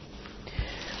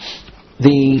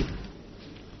 The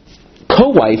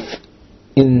co-wife,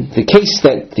 in the case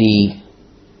that the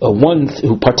one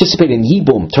who participated in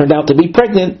Yibum turned out to be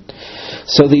pregnant,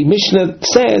 so the Mishnah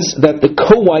says that the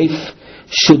co-wife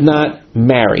should not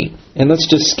marry. And let's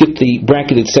just skip the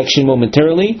bracketed section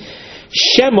momentarily.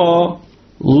 Shema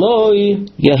loy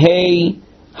yehei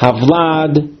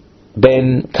havlad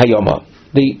ben kayoma.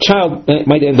 The child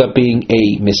might end up being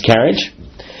a miscarriage.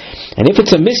 And if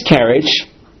it's a miscarriage,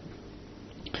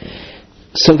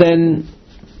 so then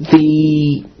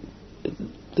the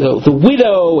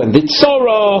widow and the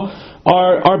tzara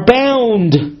are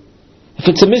bound. If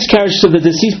it's a miscarriage, so the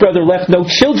deceased brother left no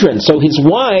children, so his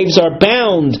wives are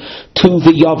bound to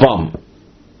the yavam.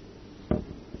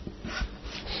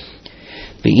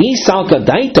 V'yisalka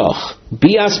daitoch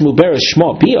bias muberes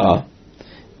shma bia.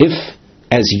 If,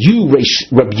 as you,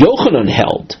 Rabbi Yochanan,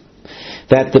 held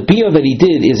that the bia that he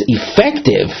did is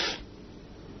effective,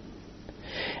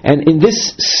 and in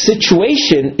this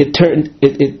situation, with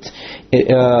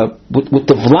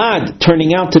the Vlad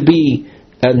turning out to be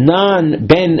a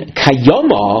non-ben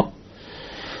kayoma,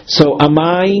 so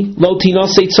amai lo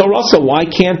tinose tzarasa, why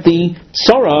can't the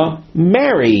tzara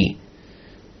marry?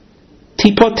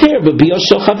 Tipoter b'biyah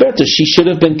shel chaverta, she should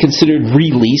have been considered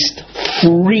released,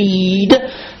 freed,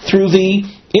 through the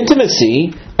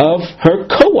intimacy of her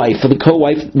co-wife, or the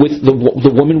co-wife with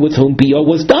the woman with whom biyah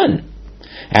was done.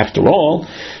 After all,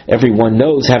 everyone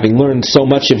knows, having learned so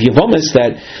much of Yevamis,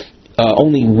 that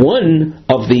only one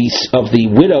of the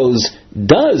widows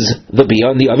does the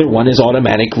biyah, and the other one is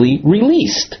automatically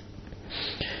released.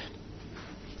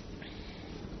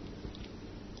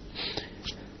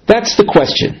 That's the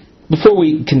question. Before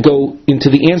we can go into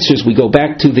the answers, we go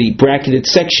back to the bracketed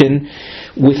section,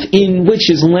 within which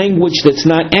is language that's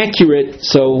not accurate,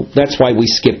 so that's why we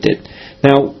skipped it.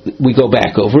 Now, we go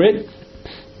back over it.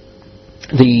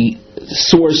 The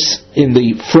source in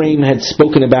the frame had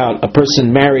spoken about a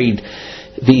person married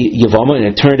the Yevama, and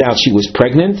it turned out she was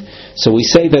pregnant. So we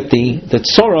say that the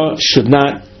tzara should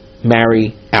not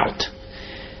marry out.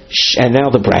 And now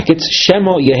the brackets.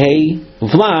 Shemo Yehei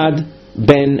Vlad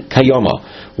ben Kayoma.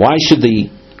 Why should the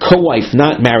co-wife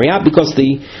not marry out? Because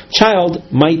the child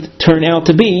might turn out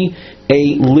to be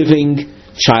a living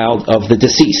child of the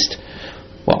deceased.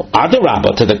 Well,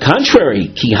 Adarabba, to the contrary,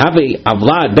 ki have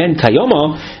avlad ben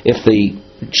kayoma, if the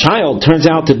child turns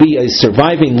out to be a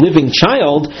surviving living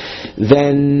child,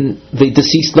 then the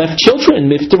deceased left children,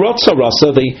 miftarot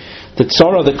tzarasa, the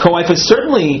tzara, the co-wife, is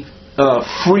certainly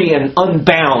free and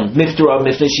unbound. Miftara,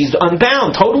 she's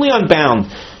unbound, totally unbound.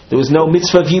 There was no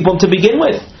mitzvah of yibum to begin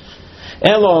with.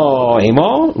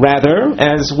 Elohimo, rather,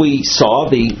 as we saw,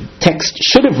 the text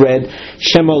should have read,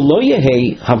 Shemo lo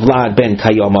yehe havlad ben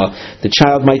kayoma. The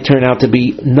child might turn out to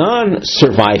be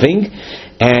non-surviving,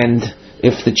 and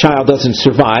if the child doesn't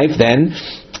survive, then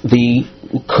the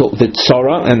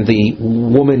tzara and the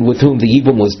woman with whom the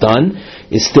yibum was done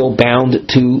is still bound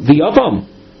to the yavam.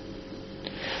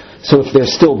 So if they're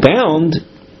still bound,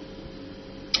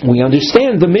 we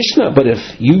understand the Mishnah. But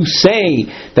if you say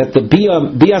that the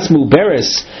bias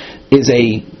muberes is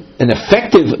an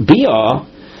effective bia,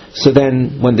 so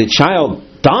then when the child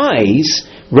dies,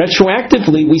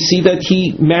 retroactively we see that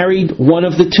he married one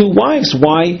of the two wives.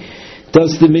 Why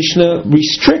does the Mishnah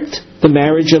restrict the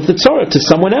marriage of the tzara to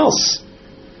someone else?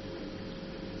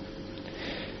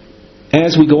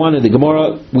 As we go on in the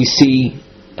Gemara, we see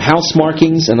house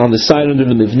markings, and on the side under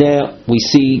the mivneh,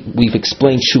 we've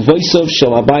explained shuvoisov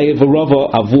shel Abaye v'Rava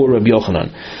avur Rabbi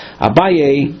Yochanan.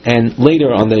 Abaye, and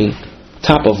later on the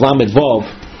top of Lamed Vav,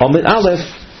 Amid Aleph,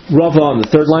 Rava on the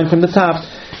third line from the top,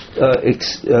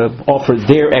 offered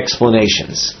their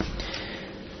explanations.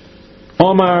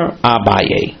 Omar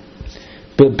Abaye,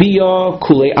 Bebia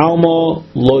kule alma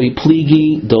loy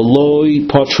pligi deloi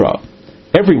potra.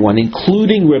 Everyone,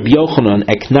 including Rabbi Yochanan,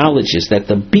 acknowledges that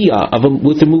the bia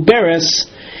with the muberes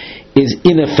is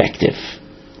ineffective.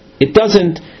 It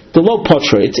doesn't, the lo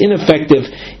potra, it's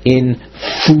ineffective in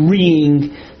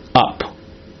freeing up.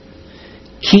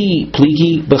 Ki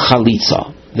pligi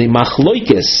b'chalitza. The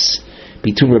machloikis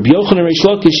between Rabbi Yochanan and Reish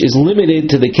Lakish is limited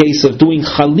to the case of doing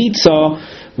chalitza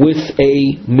with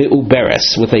a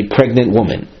meuberes, with a pregnant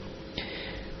woman.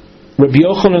 Rabbi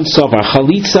Yochanan Sovar,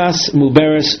 chalitzas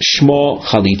muberes shmo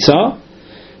chalitza,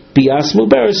 bias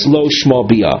muberes lo shmo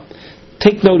bia.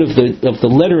 Take note of the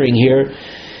lettering here.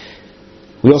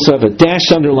 We also have a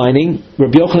dash underlining.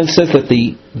 Rabbi Yochanan says that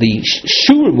the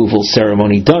shoe removal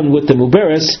ceremony done with the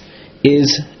muberes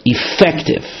is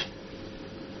effective.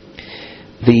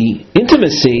 The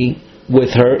intimacy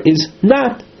with her is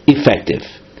not effective.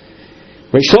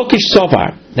 Reish Lakish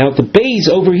Sovar. Now the bays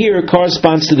over here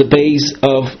corresponds to the bays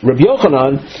of Rabbi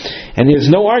Yochanan, and there's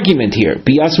no argument here.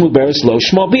 Bias muberes lo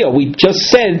shmo bia. We just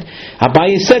said,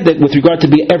 Abaye said that with regard to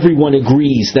bia, everyone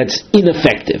agrees that's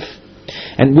ineffective.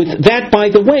 And with that, by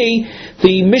the way,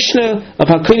 the Mishnah of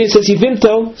Hakoni says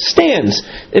Yivinto stands.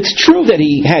 It's true that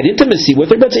he had intimacy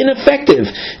with her, but it's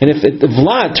ineffective. And if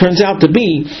Vlad turns out to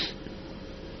be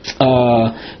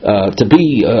a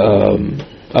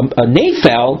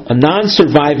nefel, a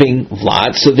non-surviving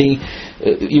Vlad, so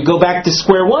you go back to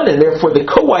square one, and therefore the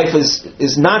co-wife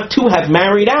is not to have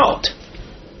married out.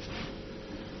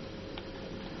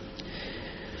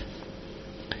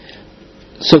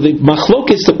 So the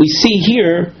machlokis that we see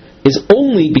here is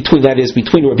only between Rabbi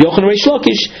Yochanan and Reish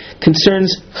Lakish,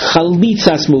 concerns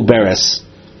chalitzas muberes.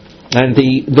 And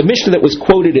the Mishnah that was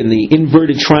quoted in the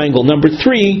inverted triangle number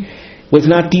 3 was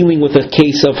not dealing with a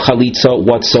case of chalitza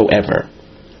whatsoever.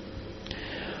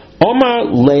 Omar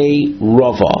le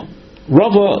Rava.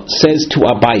 Rava says to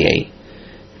Abaye,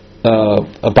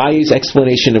 Abaye's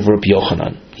explanation of Rabbi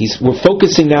Yochanan. We're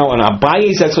focusing now on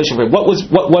Abaye's explanation. What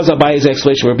was Abaye's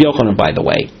explanation of Rabbi Yochanan, by the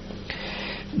way?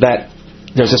 That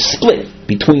there's a split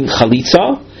between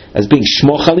chalitza as being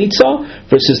shmo chalitza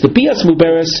versus the bias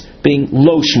muberes being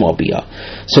lo shmo bia.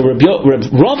 So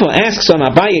Rava asks on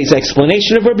Abaye's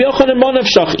explanation of Rabbi Yochanan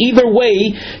monavshach. Either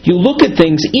way, you look at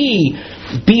things.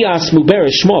 Bias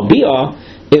muberes shmo bia.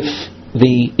 If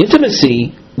the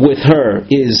intimacy with her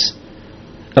is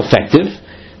effective,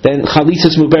 then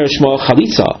chalitzas muberes shmo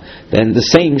chalitza. Then the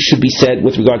same should be said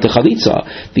with regard to chalitza.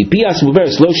 The bias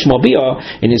muberes lo shmo bia,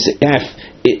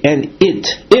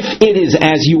 if it is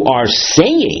as you are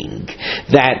saying,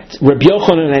 that Rabbi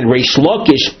Yochanan and Reish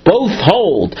Lakish both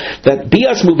hold that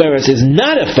bias muberes is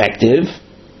not effective,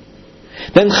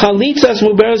 then chalitzas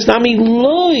muberes nami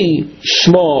loy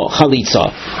shmo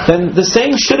chalitza. Then the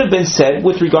same should have been said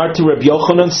with regard to Rabbi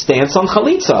Yochanan's stance on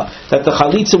chalitza, that the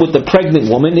chalitza with the pregnant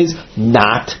woman is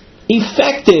not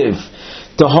effective.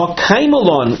 The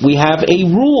hakaimalon, we have a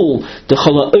rule: the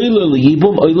chala oila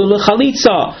liyibum oila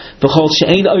lechalitza, the chol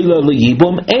she'ein oila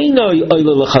liyibum ein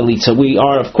oila lechalitza. We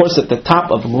are, of course, at the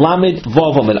top of Lamed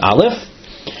Vav and Aleph.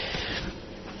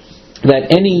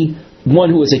 That any one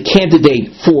who is a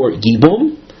candidate for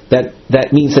yibum,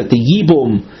 that means that the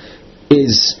yibum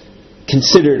is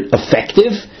considered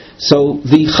effective. So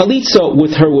the chalitza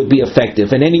with her would be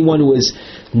effective, and anyone who is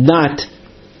not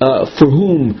for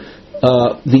whom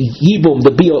the yibum,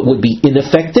 the bia, would be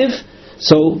ineffective,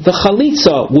 so the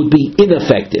chalitza would be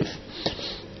ineffective.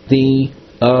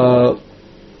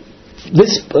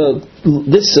 This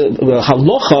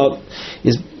halacha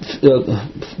is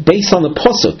based on the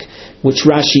pasuk which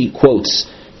Rashi quotes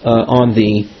on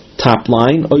the top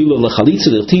line. Oylo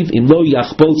lechalitza l'tiv im lo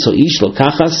yachbol so ish lo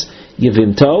kachas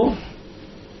yevimto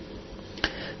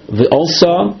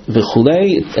v'olsa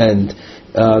v'chulei, and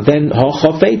then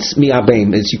hachafetz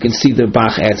mi'abeim. As you can see, the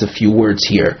Bach adds a few words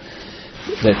here.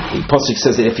 That the pasuk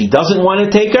says that if he doesn't want to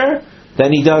take her,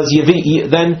 then he does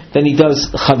then he does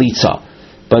chalitza.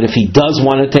 But if he does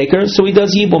want to take her, so he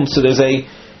does yibum. So there's a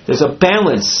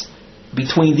balance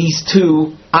between these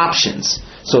two options.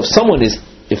 So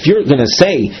if you're going to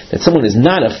say that someone is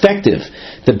not effective,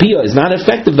 the bia is not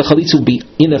effective, the chalitza will be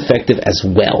ineffective as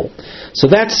well. So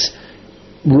that's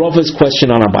Rava's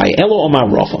question on Abai. Elo Omar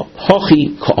Rava,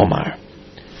 Hochi Ka'omar.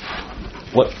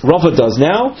 What Rava does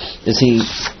now is he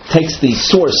takes the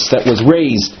source that was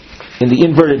raised in the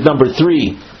inverted number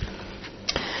 3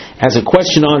 as a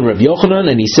question on Rav Yochanan,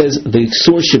 and he says the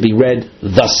source should be read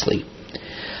thusly: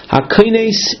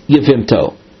 Hakoines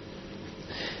Yevimto.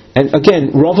 And again,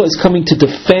 Rava is coming to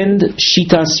defend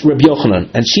Shitas Rav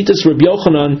Yochanan, and Shitas Rav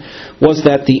Yochanan was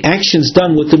that the actions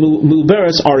done with the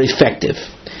Mu'beres are effective.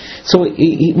 So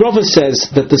Rava says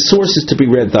that the source is to be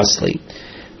read thusly: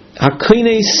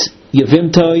 Hakoines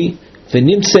Yevimtoi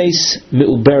v'nimtseis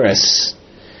Mu'beres.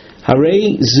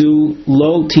 Harei zu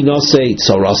lo tinose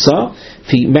tzorasa. If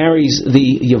he marries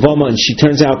the Yavama and she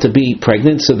turns out to be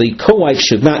pregnant, so the co-wife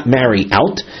should not marry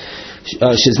out.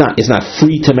 Is not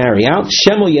free to marry out.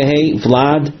 Shemo Yehe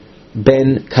Vlad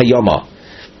ben Kayoma.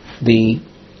 The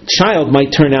child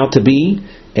might turn out to be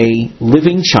a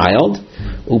living child.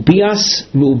 Ubias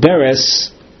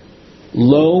Mu'beres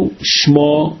lo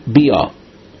shmo bia.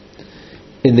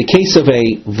 In the case of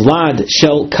a Vlad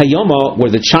shel Kayoma, where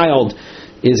the child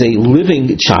is a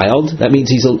living child, that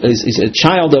means he's a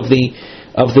child of the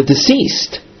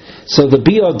deceased. So the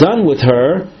bia done with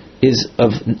her is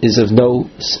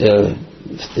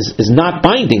not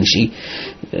binding. She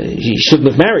shouldn't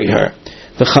have married her.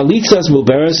 The chalitza's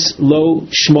muberes lo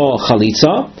shmo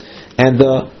chalitza, and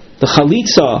the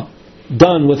chalitza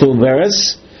done with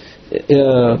muberes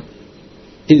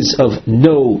is of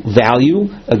no value.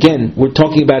 Again, we're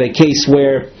talking about a case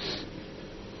where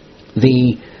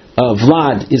the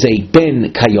Vlad is a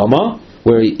ben kayoma,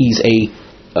 where he's a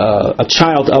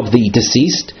child of the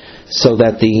deceased, so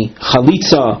that the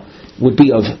chalitza would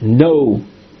be of no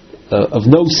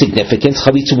significance.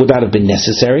 Chalitza would not have been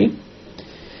necessary.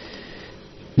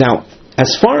 Now,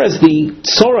 as far as the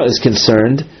tzora is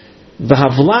concerned,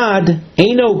 v'havlad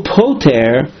eino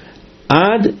poter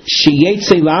ad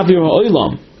sheyetze lavir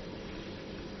ha'olam.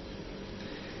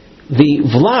 The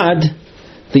Vlad,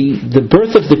 the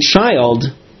birth of the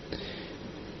child,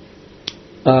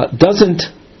 doesn't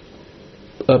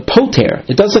poter,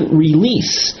 it doesn't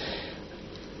release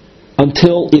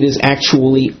until it is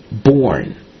actually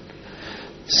born.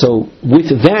 So with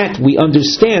that we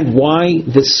understand why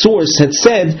the source had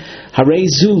said Harei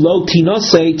zu lo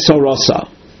tinose tzorasa.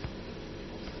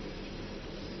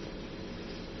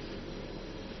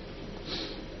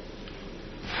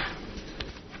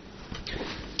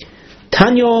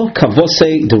 Tanyo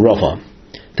kavose de Rava.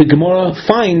 The Gemara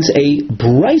finds a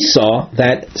brisa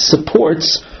that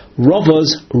supports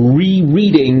Rava's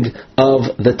rereading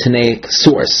of the Tanaic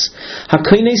source.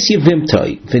 Hakoines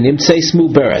yevimtoi v'nimtseis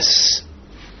muberes.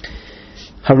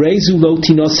 Harezu lo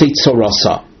tinose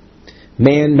tzorasa.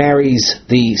 Man marries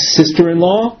the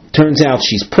sister-in-law, turns out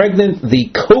she's pregnant, the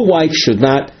co-wife should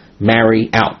not marry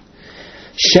out.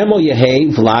 Shemo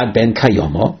yehe Vlad ben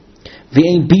Kayoma,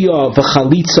 v'ein bia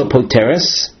v'chalitza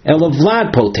poteres, ela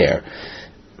Vlad poter.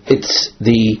 It's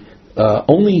the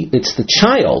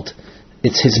child,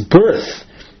 it's his birth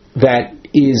that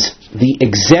is the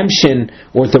exemption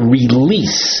or the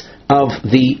release of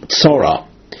the tzora.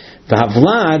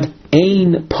 V'havlad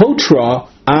ein potra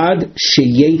ad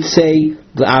sheyetze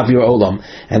l'avir olam,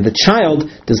 and the child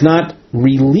does not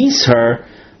release her.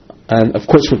 And of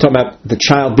course, we're talking about the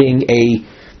child being a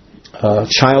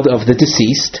child of the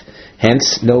deceased.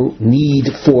 Hence, no need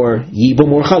for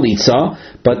yibum or chalitza,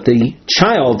 but the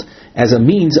child, as a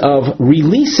means of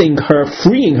releasing her,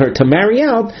 freeing her to marry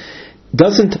out,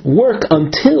 doesn't work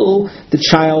until the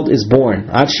child is born.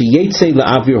 Ad sheyetze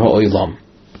la'avir ha'olam.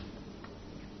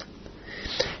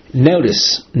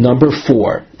 Notice number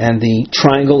 4, and the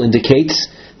triangle indicates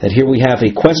that here we have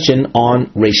a question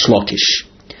on Reish Lakish.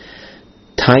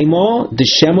 Taimo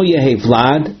d'shemo yehe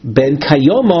Vlad ben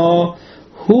Kayoma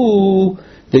hu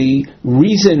the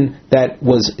reason that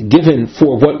was given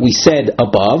for what we said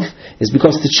above is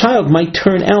because the child might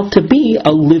turn out to be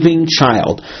a living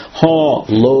child. Ha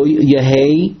loy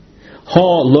yehei,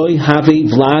 ha loy have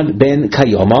vlad ben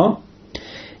kayoma.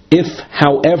 If,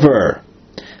 however,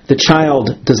 the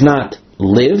child does not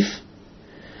live,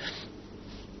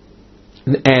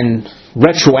 and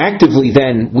retroactively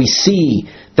then we see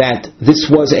that this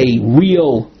was a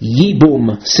real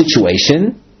yibum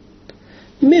situation,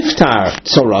 miftar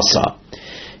tzorasa.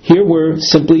 Here we're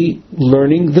simply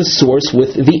learning the source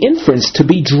with the inference to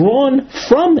be drawn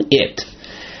from it.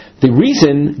 The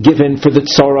reason given for the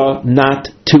tzora not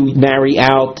to marry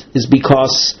out is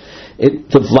because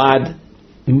the vlad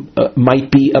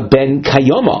might be a ben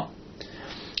kayoma,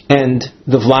 and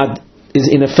the vlad is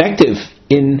ineffective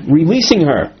in releasing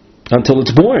her until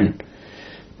it's born.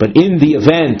 But in the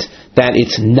event that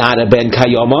it's not a ben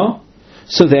kayoma,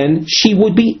 so then she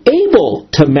would be able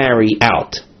to marry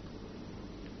out.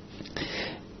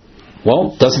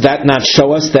 Well, does that not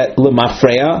show us that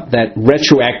lemafreya, that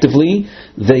retroactively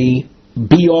the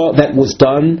bia that was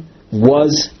done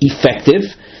was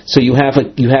effective? So you have a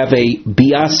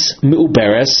bias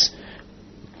meuberes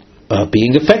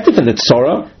being effective, and the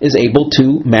tzora is able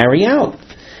to marry out.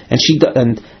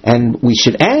 And we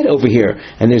should add over here,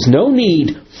 and there's no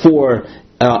need for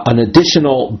an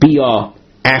additional bia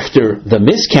after the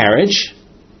miscarriage.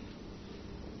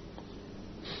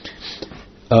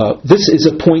 This is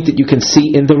a point that you can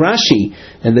see in the Rashi,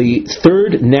 and the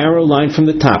third narrow line from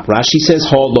the top. Rashi says,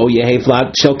 "Ha lo yehe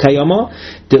vlad shel kayama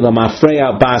de la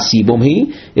mafreya bas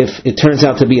yibumhi." If it turns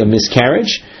out to be a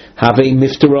miscarriage, have a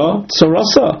miftara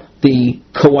tzorasa. The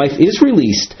co-wife is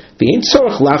released.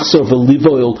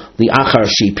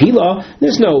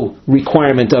 There's no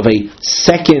requirement of a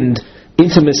second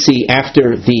intimacy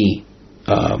after the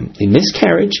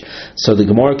miscarriage. So the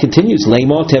Gemara continues,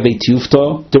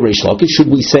 should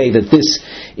we say that this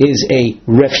is a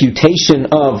refutation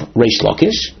of Reish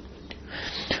Lakish?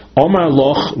 Omar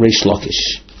loch Reish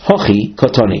Lakish Hochi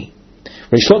Kotoni.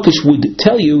 Reish Lakish would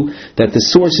tell you that the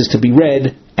source is to be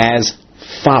read as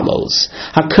follows: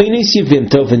 Hakoines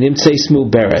yivimto v'nimtzeis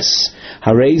muberes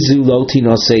harezu lo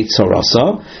tinosei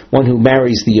tzorasa. One who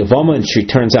marries the yavama and she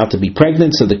turns out to be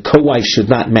pregnant, so the co-wife should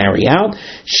not marry out.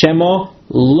 Shema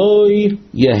loy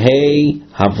yehei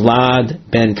havlad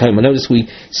ben kayma. Notice we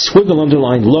swiggle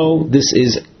underline lo. This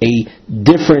is a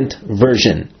different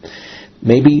version.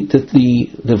 Maybe that the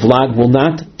vlad will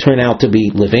not turn out to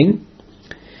be living.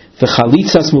 The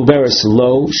chalitzas muberes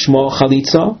lo shmo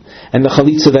chalitza, and the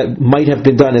chalitza that might have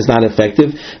been done is not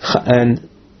effective. And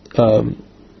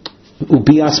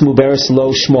ubias muberes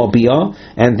lo shmo bia,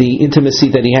 and the intimacy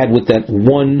that he had with that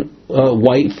one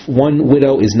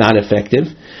widow is not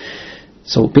effective.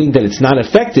 So, being that it's not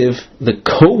effective, the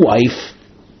co-wife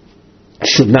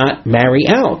should not marry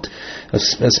out,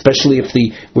 especially if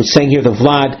we're saying here the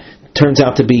vlad turns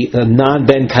out to be a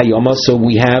non-ben kayoma, so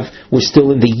we're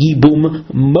still in the yibum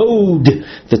mode.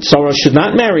 The tzara should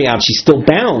not marry out; she's still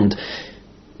bound.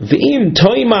 V'im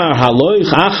toimar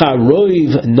haloich acha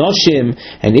roiv noshim,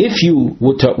 and if you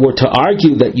were to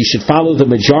argue that you should follow the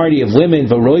majority of women,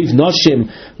 v'roiv noshim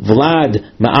vlad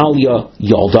ma'alya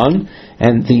yoldan,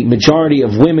 and the majority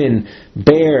of women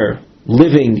bear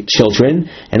living children,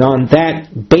 and on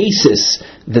that basis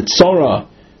the tzara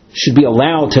should be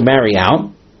allowed to marry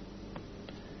out.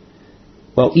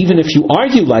 Well, even if you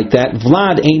argue like that,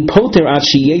 Vlad ein poter ad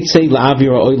sheyetze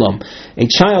la'avir ha'olam. A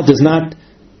child does not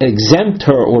exempt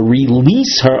her or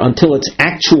release her until it's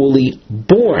actually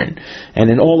born. And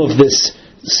in all of this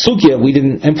sugya, we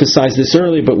didn't emphasize this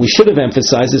earlier, but we should have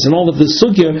emphasized this. In all of this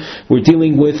sugya, we're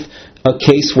dealing with a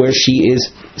case where she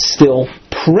is still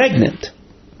pregnant.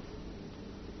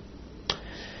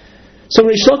 So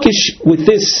Reish Lakish, with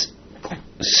this,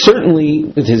 certainly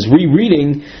with his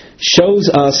rereading, shows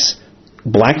us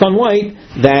black on white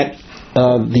that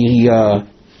the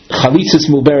chalitzas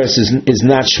muberes is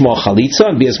not shmo chalitza,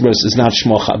 and bias muberes is not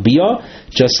shmo chabia,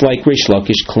 just like Reish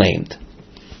Lakish claimed.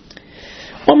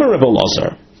 Omer Reb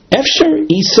Elazar, efshar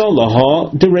isa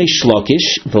laha de Reish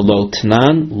Lakish v'lo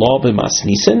tnan lo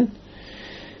b'masnisen.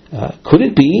 Could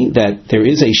it be that there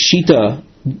is a shita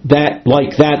that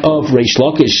like that of Reish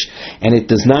Lakish, and it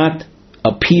does not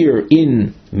appear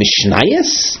in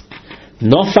Mishnayos?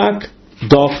 Nofak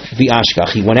Dof v'ashkach.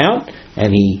 He went out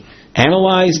and he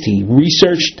analyzed, he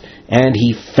researched, and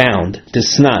he found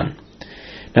Desnan.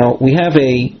 Now we have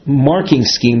a marking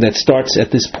scheme that starts at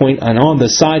this point, and on the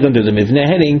side under the Mivneh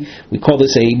heading, we call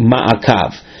this a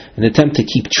ma'akav, an attempt to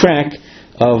keep track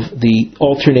of the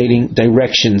alternating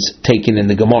directions taken in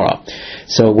the Gemara.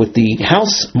 So with the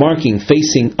house marking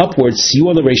facing upwards,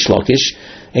 Siyua Reish Lakish,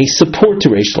 a support to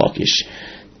Reish Lakish.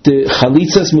 The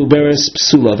chalitzas muberes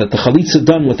psula, that the chalitza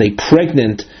done with a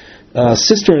pregnant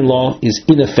sister-in-law is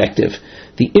ineffective.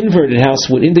 The inverted house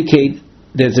would indicate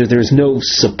that there's no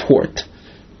support.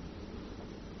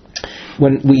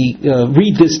 When we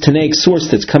read this Tanaic source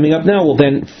that's coming up now, we'll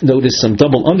then notice some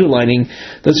double underlining.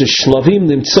 Those are shlavim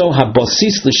limtso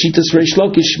habasis l'shitas Reish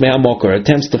Lakish me'amokar,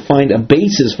 attempts to find a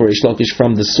basis for Reish Lakish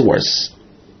from the source.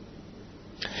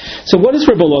 So what does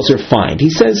Rebbe Elazar find?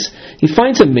 He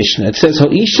finds a Mishnah. It says,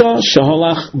 Ha'isha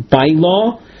shaholach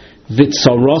baila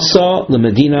v'tzarasa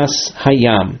lemedinas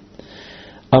hayam.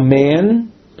 A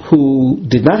man who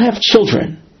did not have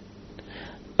children,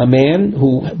 a man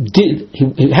who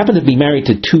he happened to be married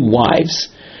to 2 wives.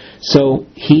 So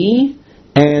he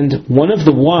and one of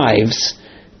the wives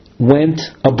went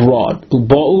abroad.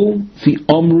 Uba'u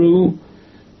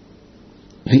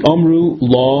v'omru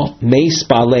la meis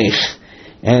balech.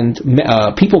 And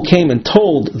people came and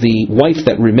told the wife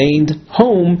that remained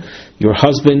home, your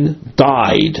husband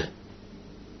died.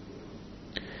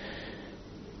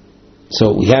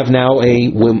 So we have now a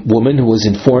woman who was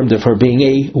informed of her being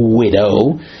a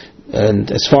widow,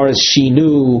 and as far as she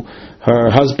knew, her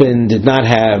husband did not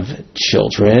have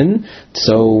children,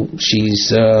 so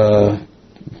she's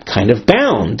kind of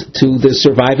bound to the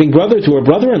surviving brother, to her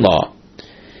brother-in-law.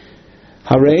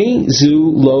 Hare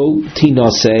zu lo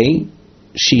tinase,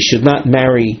 she should not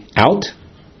marry out,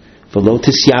 v'lo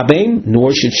tisyabem,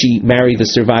 nor should she marry the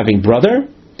surviving brother,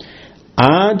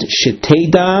 ad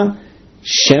sheteda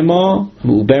shema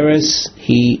mu'beres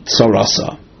hi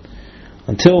tzarasa,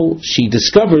 until she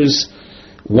discovers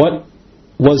what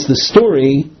was the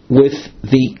story with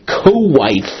the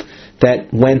co-wife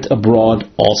that went abroad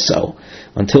also,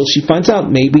 until she finds out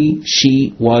maybe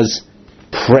she was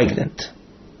pregnant.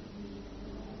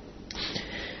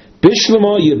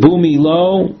 Bishlama Yibumi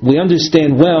Lo, we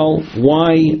understand well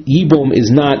why Yibum is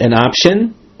not an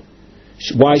option,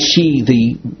 why she,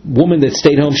 the woman that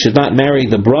stayed home, should not marry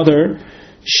the brother.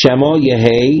 Shema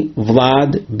Yehei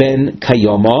Vlad ben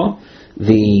Kayoma,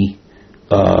 the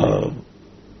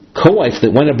co-wife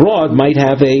that went abroad might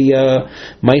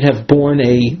have born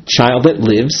a child that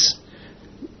lives,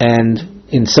 and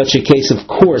in such a case, of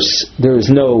course, there is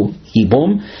no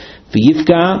Yibum.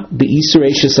 V'yivka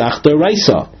be'isrei shesach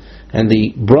d'oraisa. And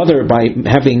the brother, by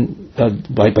doing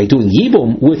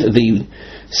yibum with the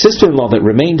sister-in-law that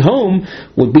remained home,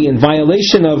 would be in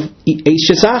violation of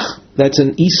eishesach. That's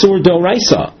an isur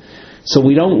d'oraisa. So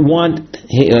we don't want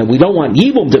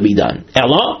yibum to be done.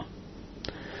 Ella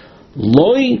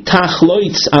loy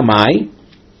tachloitz amai.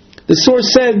 The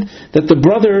source said that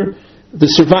the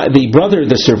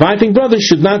surviving brother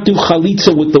should not do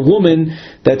chalitza with the woman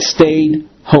that stayed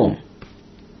home.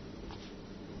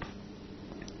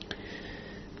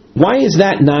 Why is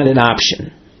that not an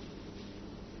option?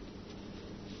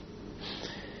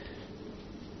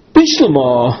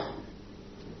 Bishlama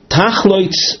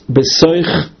tachloitz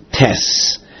besoich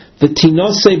tes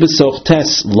v'tinose besoich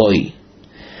tes loy.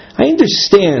 I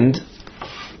understand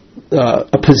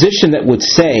a position that would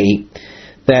say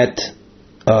that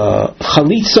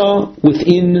chalitza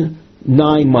within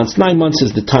 9 months. 9 months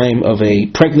is the time of a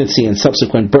pregnancy and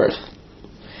subsequent birth.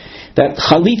 That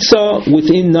chalitza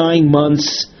within 9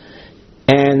 months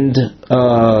and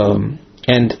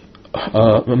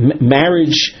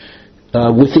marriage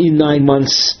within 9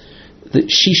 months, that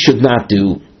she should not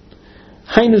do.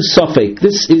 Hainu sofek.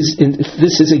 This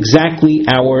is exactly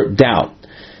our doubt.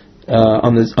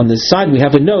 On this side, we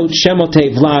have a note.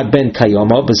 Shemote Vlad ben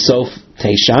Kayoma besof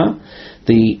teisha.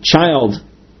 The child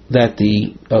that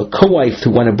the co-wife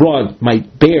who went abroad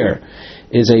might bear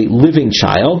is a living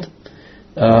child.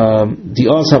 The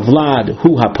Oz Vlad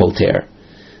hu hapoter.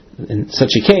 In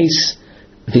such a case,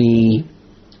 the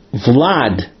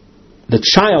Vlad, the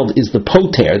child, is the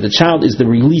poter. The child is the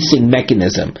releasing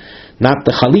mechanism, not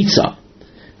the chalitza.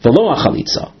 Velo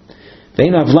chalitza.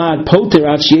 Ve'ena Vlad poter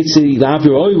ad sheyetzi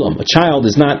la'avir olam. A child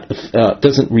is not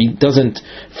doesn't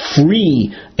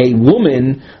free a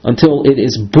woman until it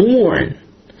is born.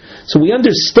 So we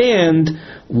understand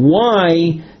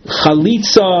why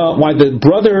chalitza, why the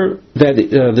brother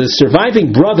the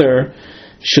surviving brother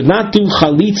should not do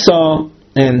chalitza,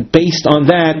 and based on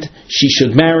that, she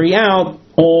should marry out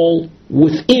all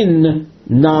within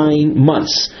 9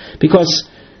 months. Because,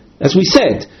 as we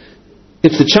said,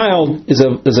 if the child is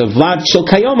a Vlad Shel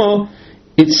Kayoma,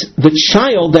 it's the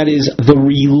child that is the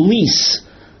release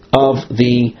of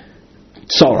the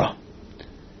tzara.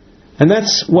 And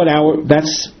that's what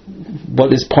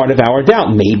is part of our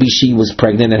doubt. Maybe she was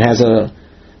pregnant and has a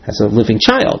living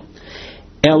child.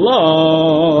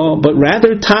 Ella, but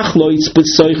rather tachloitz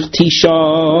b'soich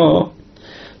tisha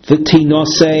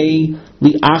v'tinose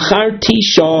li'achar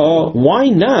tisha. Why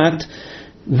not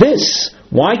this?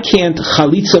 Why can't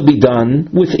chalitza be done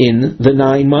within the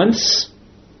 9 months?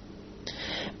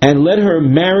 And let her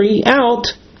marry out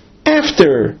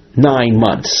after 9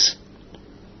 months.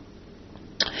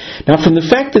 Now, from the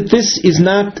fact that this is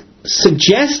not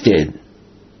suggested,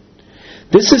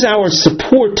 this is our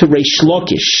support to Reish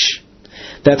Lakish,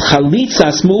 that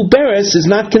chalitzas mu'beres is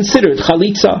not considered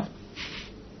chalitza.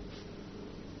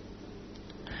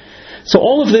 So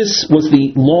all of this was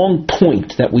the long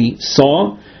point that we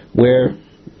saw, where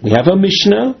we have a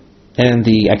Mishnah, and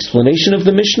the explanation of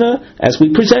the Mishnah, as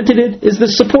we presented it, is the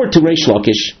support to Reish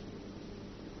Lakish.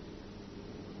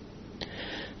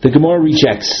 The Gemara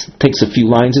rejects, takes a few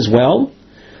lines as well.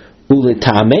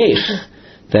 Uletamech,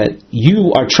 that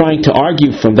you are trying to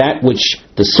argue from that which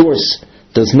the source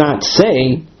does not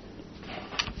say.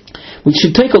 We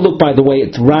should take a look, by the way,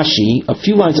 at Rashi, a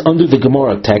few lines under the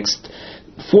Gemara text,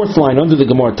 4th line under the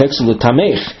Gemara text,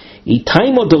 Uletamech,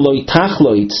 itaimo deloi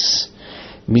tachloitz,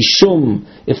 mishum,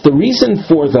 if the reason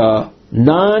for the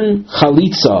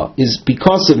non-chalitza is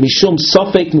because of mishum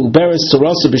sofek muberes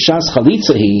sarasa b'shas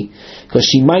chalitza hi, because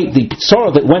she might, the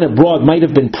tzara that went abroad might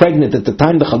have been pregnant at the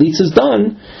time the chalitza is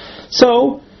done,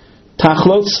 so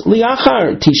tachlotz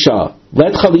liachar tisha,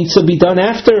 let chalitza be done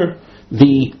after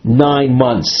the 9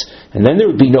 months, and then there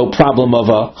would be no problem of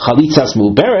a chalitzas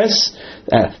muberes.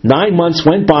 9 months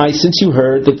went by since you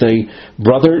heard that the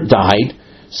brother died,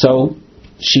 so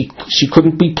she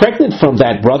couldn't be pregnant from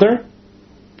that brother.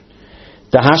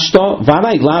 The hashta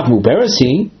vanai lav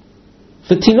muberesi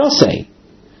v'tinose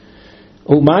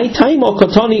umay taimo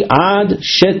kotoni ad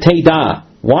sheteda.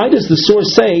 Why does the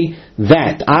source say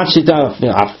that ad sheteda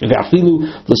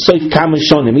v'afilu l'soif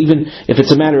kamashonim, even if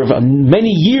it's a matter of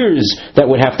many years that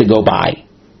would have to go by?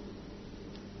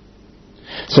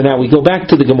 So now we go back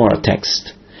to the Gemara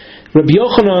text. Rabbi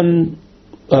Yochanan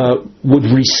would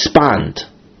respond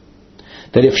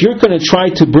that if you're going to try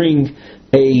to bring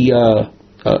a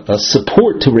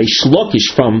support to Reish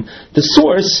Lakish from the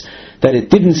source, that it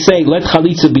didn't say let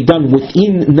chalitza be done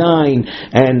within 9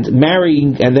 and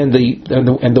marrying, and then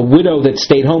the widow that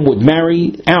stayed home would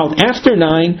marry out after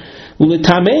 9.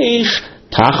 Uletamech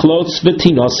tachlotz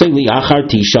v'tinose liachar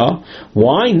tisha.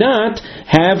 Why not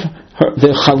have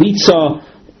the chalitza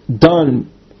done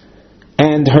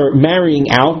and her marrying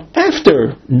out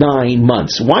after 9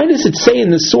 months? Why does it say in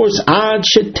the source ad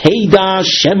sheteida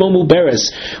shemo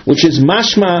muberes, which is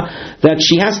mashma that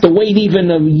she has to wait even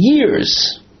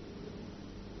years?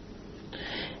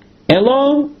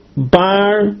 Elo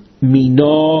bar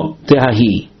mino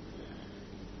tehahi.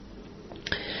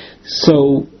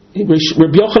 So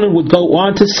Rabbi Yochanan would go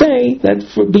on to say that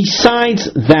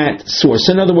besides that source,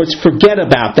 in other words, forget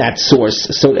about that source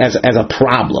so as a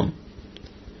problem.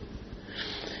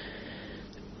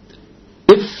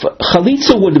 If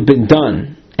chalitza would have been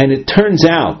done, and it turns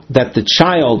out that the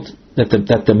child, that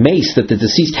the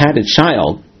deceased had a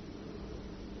child,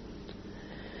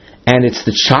 and it's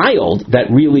the child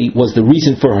that really was the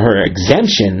reason for her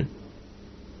exemption,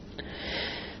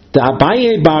 the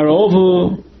Abaye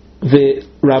barovu the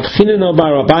Rav Chinano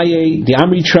bar Abaye the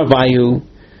Amri Travayu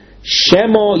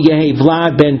Shemo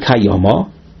Yehevlad ben Kayoma.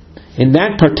 In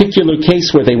that particular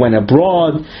case where they went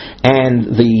abroad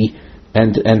and the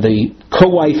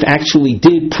co-wife actually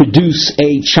did produce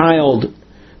a child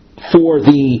for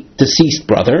the deceased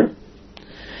brother,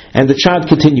 and the child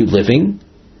continued living,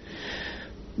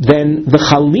 then the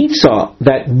chalitza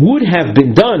that would have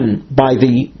been done by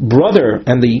the brother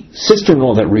and the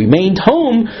sister-in-law that remained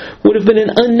home would have been an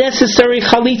unnecessary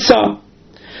chalitza.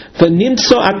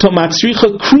 V'nimtza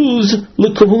atomatzricha cruz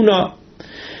l'kahuna,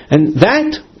 and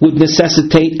that would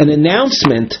necessitate an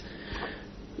announcement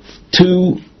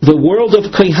to the world of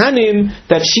Kohanim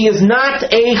that she is not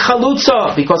a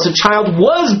chalutza because a child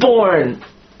was born.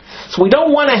 So we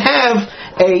don't want to have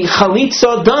a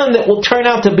chalitza done that will turn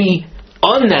out to be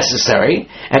unnecessary,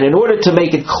 and in order to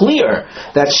make it clear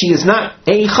that she is not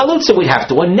a chalutza, we have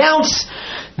to announce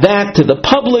that to the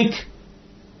public.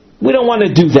 We don't want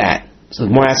to do that. So the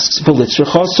Gemara asks,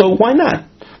 so why not?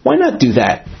 Why not do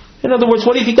that? In other words,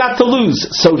 what have you got to lose,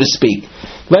 so to speak?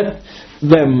 Let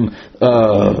them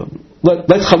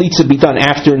let chalitza be done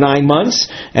after 9 months,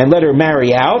 and let her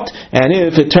marry out, and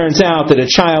if it turns out that a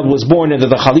child was born and that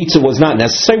the chalitza was not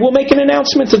necessary, we'll make an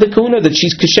announcement to the kuna that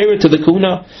she's kashera to the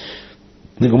kuna.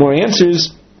 The Gemara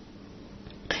answers,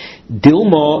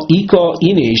 Dilma ika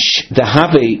inish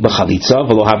dehave b'chalitza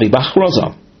v'lo have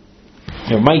b'achroza.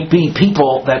 There might be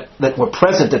people that were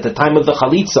present at the time of the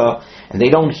chalitza and they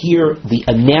don't hear the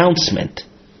announcement.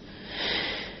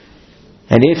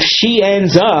 And if she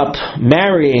ends up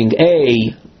marrying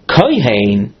a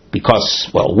kohen, because,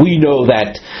 well, we know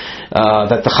that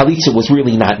the chalitza was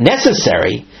really not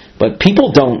necessary, but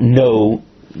people don't know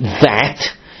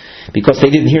that because they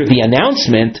didn't hear the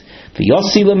announcement.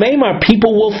 V'yosi l'meimar,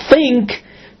 people will think,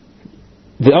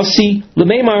 v'yosi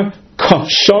l'meimar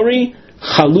kashari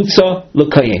chalutza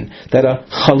l'kayin, that a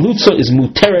chalutza is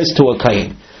muteres to a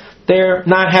kayin. They're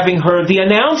not having heard the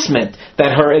announcement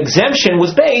that her exemption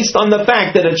was based on the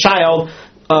fact that a child,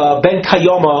 ben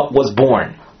kayoma, was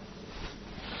born.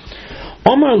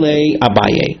 Omar le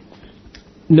Abaye.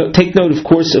 Take note, of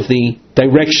course, of the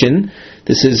direction.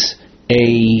 This is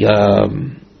a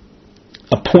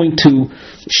point to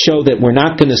show that we're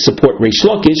not going to support Reish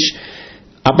Lakish.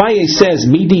 Abaye says,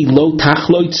 "Midi lo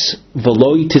tachloitz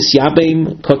v'loi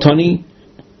tisyabem kotoni."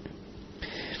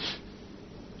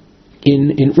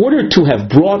 In order to have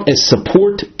brought a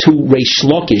support to Reish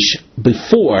Lakish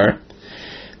before,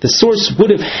 the source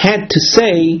would have had to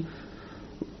say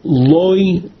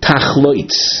loi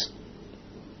tachloitz.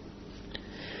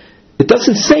 It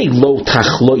doesn't say lo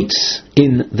tachloitz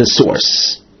in the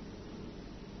source.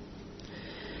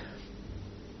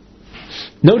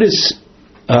 Notice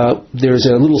there's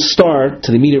a little star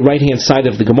to the immediate right-hand side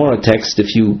of the Gemara text.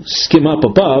 If you skim up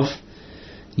above,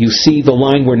 you see the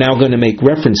line we're now going to make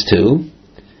reference to.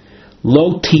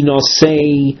 Lo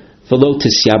tinosei v'lo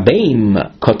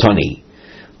tisyabeim kotoni.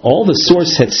 All the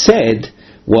source had said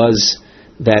was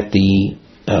that the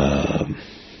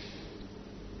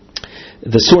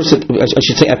source, I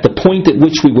should say, at the point at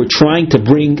which we were trying to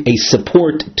bring a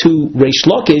support to Reish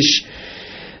Lakish,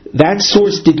 that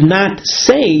source did not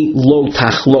say lo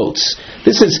tachlots.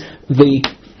 This is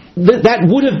that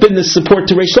would have been the support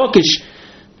to Reish Lakish.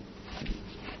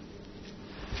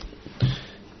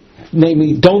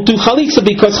 Namely, don't do chalitza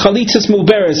because chalitzas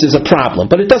muberes is a problem.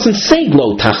 But it doesn't say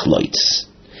lo tachlots.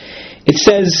 It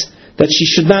says that she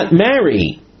should not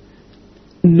marry,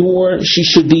 nor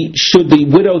should the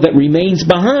widow that remains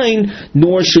behind,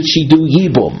 nor should she do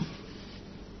yibum.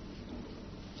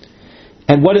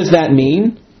 And what does that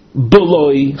mean?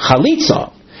 Beloi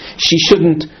chalitza. She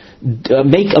shouldn't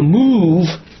make a move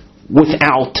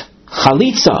without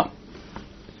chalitza.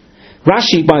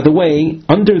 Rashi, by the way,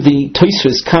 under the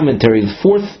Tosfos commentary, the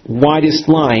fourth widest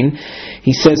line,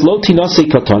 he says, Lo tinose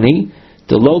katoni,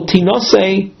 de lo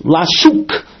tinose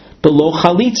lashuk, belo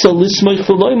chalitza lismoich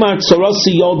v'loimar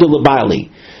tzarasi yolda lebali.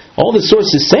 All the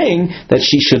source is saying that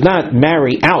she should not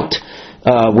marry out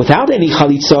without any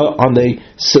chalitza on the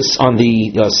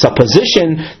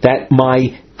supposition that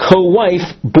my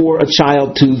co-wife bore a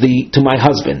child to my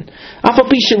husband.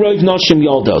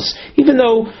 Even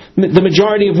though the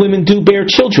majority of women do bear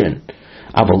children.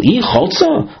 But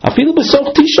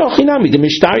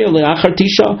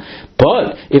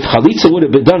if chalitza would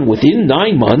have been done within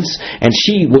 9 months, and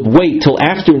she would wait till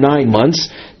after 9 months,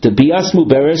 the bias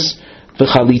muberes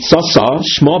v'chalitza sa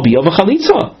shma biya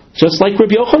v'chalitza, just like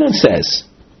Rabbi Yochanan says.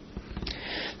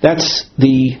 That's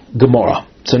the Gemara.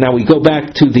 So now we go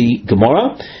back to the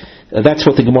Gemara. That's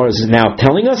what the Gemara is now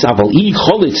telling us. Had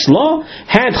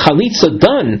chalitza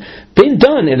been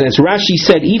done, and as Rashi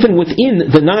said, even within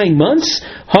the 9 months,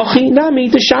 hachi nami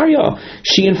desharya,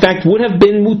 she in fact would have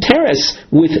been muteres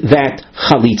with that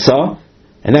chalitza,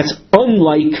 and that's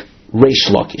unlike Reish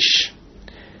Lakish.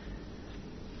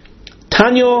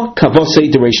 Tanyo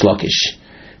kavose de Reish Lakish.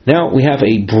 Now we have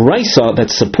a brisa that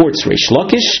supports Reish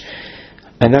Lakish,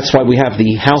 and that's why we have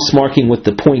the house marking with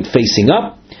the point facing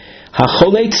up.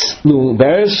 Hacholeks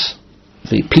luberes,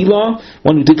 the pila,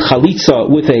 one who did chalitza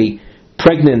with a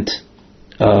pregnant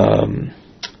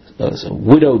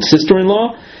widowed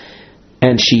sister-in-law,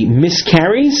 and she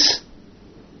miscarries.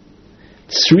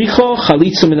 Tzricha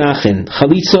chalitza menachin.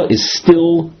 Chalitza is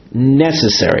still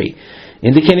necessary,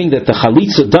 indicating that the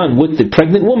chalitza done with the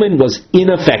pregnant woman was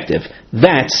ineffective.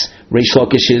 That's Reish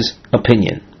Lakish's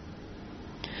opinion.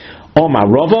 Omar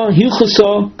Rava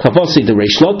hilchusa kavasi de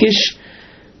Reish Lakish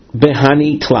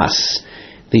behani tlas.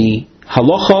 The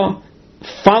halacha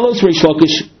follows Reish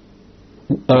Lakish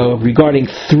regarding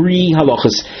 3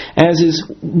 halachas. As is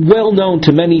well known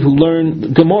to many who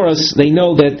learn Gemaras, they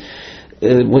know that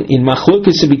in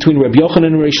machlokas between Rabbi Yochanan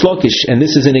and Reish Lakish, and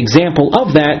this is an example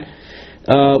of that,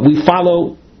 we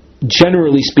follow,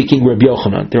 generally speaking, Rabbi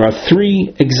Yochanan. There are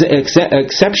 3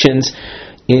 exceptions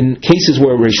in cases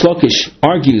where Reish Lakish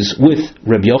argues with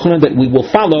Rabbi Yochanan that we will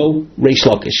follow Reish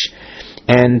Lakish.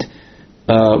 And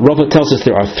Rava tells us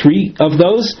there are 3 of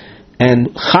those, and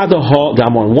Chadaha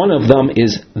Damon, one of them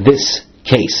is this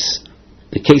case.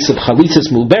 The case of Chalitzas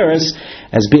Muberes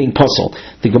as being puzzle.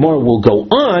 The Gemara will go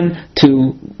on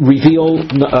to reveal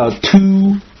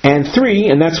 2 and 3,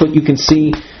 and that's what you can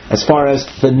see as far as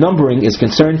the numbering is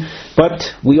concerned.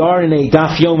 But we are in a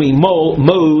Daf Yomi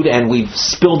mode, and we've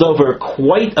spilled over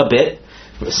quite a bit,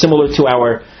 similar to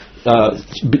our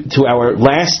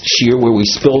last shir, where we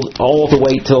spilled all the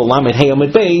way till Lamed Hey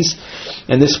Amud Beis,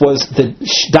 and this was the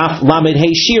Daf Lamed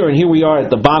Hey shir, and here we are at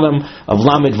the bottom of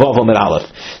Lamed Vav Amud Aleph.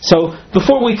 So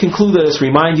before we conclude, let us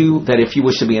remind you that if you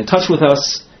wish to be in touch with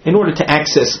us, in order to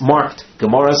access marked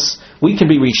Gemaras, we can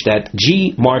be reached at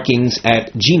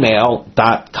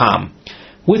gmarkings@gmail.com.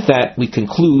 With that, we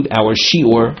conclude our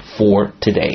shiur for today.